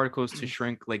Pym particles to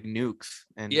shrink like nukes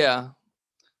and yeah.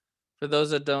 For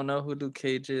those that don't know who Luke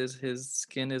Cage is, his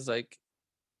skin is like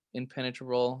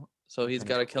impenetrable, so he's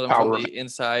got to kill him from Power. the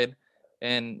inside.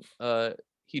 And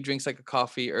he drinks like a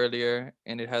coffee earlier,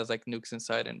 and it has like nukes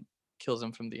inside and kills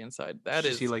him from the inside. That you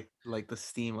is see like the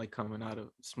steam like coming out of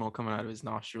smoke coming out of his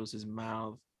nostrils, his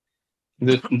mouth.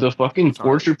 The fucking It's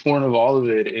gnarly. torture porn of all of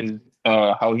it is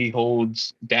how he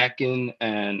holds Dakin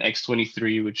and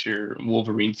X-23, which are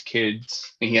Wolverine's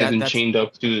kids, and he has them That's chained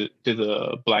up to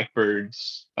the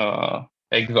Blackbird's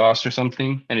exhaust or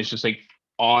something, and it's just like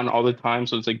on all the time,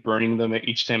 so it's like burning them at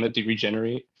each time that they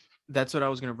regenerate. that's what I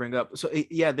was gonna bring up. So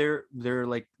yeah, they're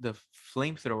like the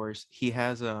flamethrowers. He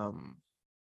has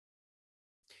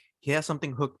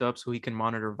something hooked up so he can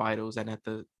monitor vitals, and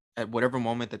at whatever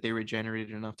moment that they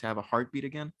regenerated enough to have a heartbeat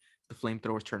again, the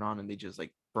flamethrowers turn on and they just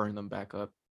like burn them back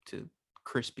up to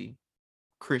crispy,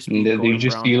 And then you golden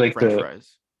just brown see like French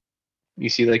fries.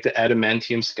 the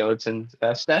adamantium skeletons.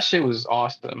 That shit was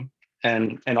awesome.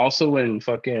 And also when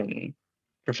fucking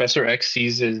Professor X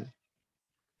sees his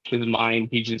mind,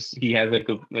 he has like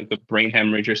a brain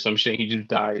hemorrhage or some shit. He just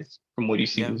dies from what he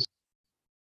Yeah, sees.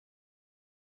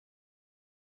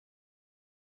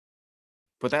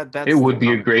 but It that's the would be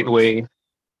a comic great books. way.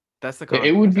 That's the It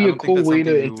comic would books. I be a don't think cool that's way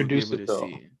something to you would be introduce able it to though.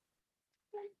 see.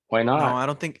 Why No, not? I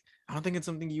don't think it's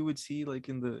something you would see like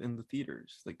in the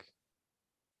theaters. Like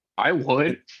I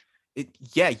would.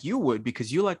 yeah, you would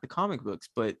because you like the comic books,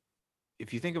 but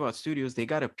if you think about studios, they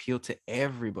got to appeal to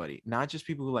everybody, not just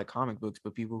people who like comic books,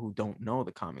 but people who don't know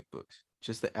the comic books,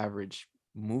 just the average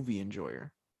movie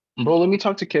enjoyer. Bro, let me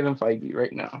talk to Kevin Feige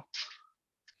right now.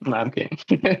 Nah, I'm kidding.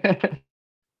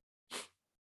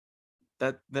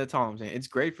 That's all I'm saying. It's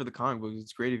great for the comic books.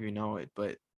 It's great if you know it,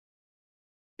 but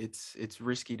it's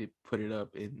risky to put it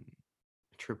up in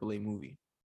a AAA movie.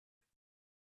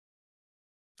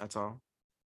 That's all.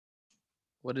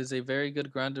 what is a very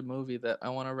good grounded movie that I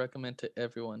want to recommend to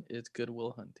everyone is Good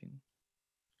Will Hunting.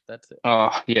 That's it.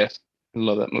 Yes. I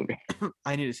love that movie.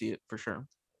 I need to see it for sure.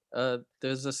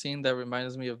 There's a scene that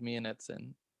reminds me of me and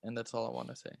Edson, and that's all I want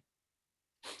to say.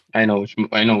 I know which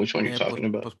one you're Yeah, talking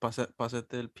about.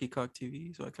 pasate el Peacock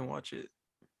TV so I can watch it.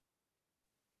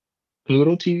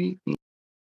 Pluto TV?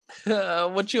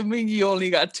 What you mean you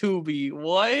only got Tubi?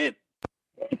 What?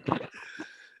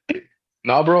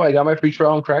 Nah, bro, I got my free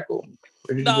trial on Crackle.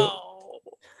 Where did you go?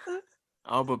 No.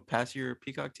 Oh, but pass your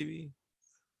Peacock TV.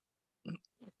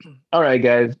 All right,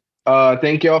 guys.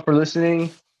 Thank y'all for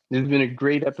listening. This has been a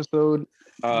great episode.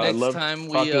 Next Love time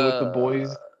talking with the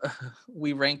boys.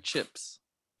 we rank chips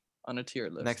on a tier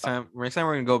list. Next time we're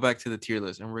gonna go back to the tier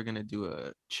list and we're gonna do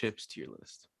a chips tier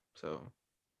list. So,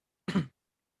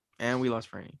 and we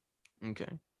lost Franny.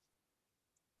 Okay.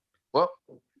 Well,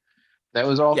 that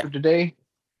was all Yeah. for today.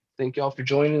 Thank y'all for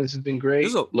joining. This has been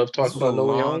great. Love talking about No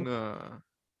Way Home.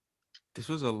 This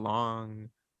was a long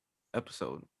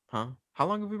episode, huh? How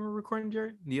long have we been recording,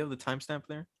 Jared? Do you have the timestamp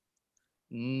there?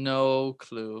 No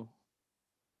clue.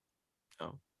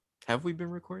 Oh, have we been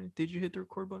recording? Did you hit the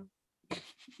record button?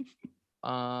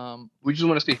 We just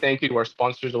want to say thank you to our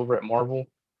sponsors over at Marvel.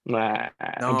 Nah,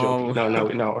 I'm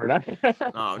joking. No, we're not.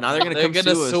 No, now they're gonna They're come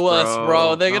gonna sue us,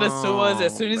 bro. They're gonna sue us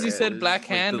as No, soon as you man, said this Black is like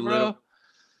the Hand, little- bro.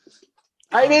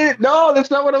 I didn't. No, that's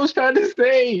not what I was trying to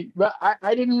say. But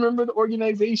I didn't remember the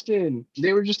organization.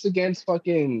 They were just against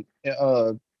fucking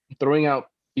throwing out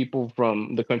people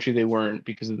from the country they weren't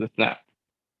because of the snap.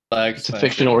 Flag It's a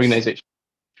fictional Smashers. organization.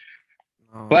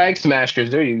 No. Flag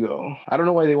Smashers. There you go. I don't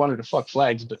know why they wanted to fuck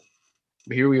flags, but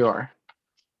here we are.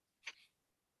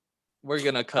 We're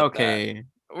gonna cut Okay.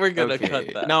 that. We're gonna cut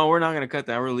Okay. that. No, we're not gonna cut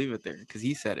that. We'll leave it there because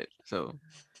he said it. So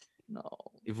No.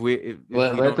 if we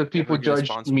Let don't the people ever get a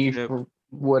judge me sponsorship- for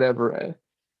whatever.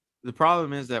 the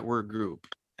problem is that we're a group,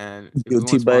 and if we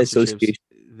Guilty want by sponsorships,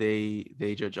 association.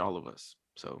 they judge all of us.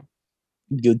 So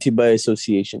Guilty by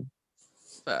association.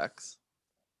 Facts.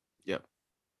 yep.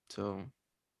 So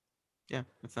yeah,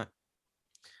 that's that.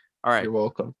 All right. You're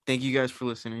welcome. Thank you guys for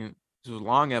listening. This was a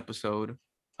long episode.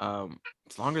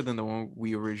 It's longer than the one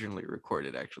we originally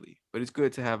recorded, actually, but it's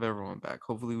good to have everyone back.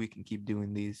 Hopefully, we can keep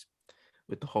doing these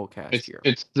with the whole cast It's here.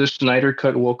 it's the Snyder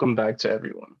Cut. Welcome back to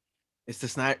everyone. It's the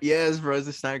Snyder. Yes, bro. It's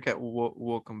the Snyder Cut.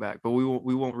 We'll come back, but we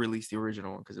won't release the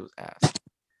original one because it was ass.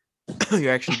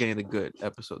 You're actually getting the good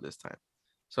episode this time.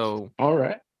 So All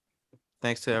right.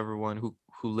 thanks to everyone who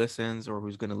listens or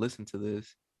who's gonna listen to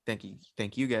this.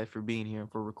 Thank you guys for being here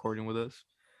and for recording with us.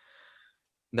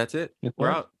 And that's it. Yes,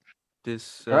 We're sir. out.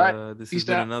 This All right. this has Peace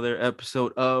been out. another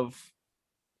episode of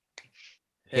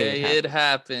Hey, it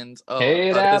happens. Oh, Hey, I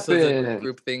it thought this was a happens.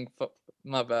 group thing.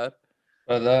 My bad.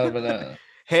 But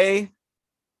Hey.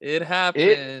 It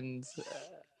happens.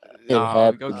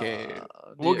 Okay.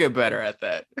 We'll dude. get better at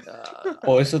that.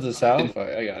 Voice of the South.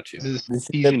 I got you. This is This is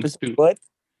season episode 2. what?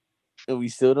 And we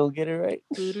still don't get it right.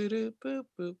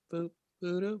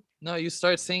 No, you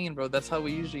start singing, bro. That's how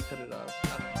we usually cut it off. I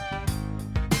don't know.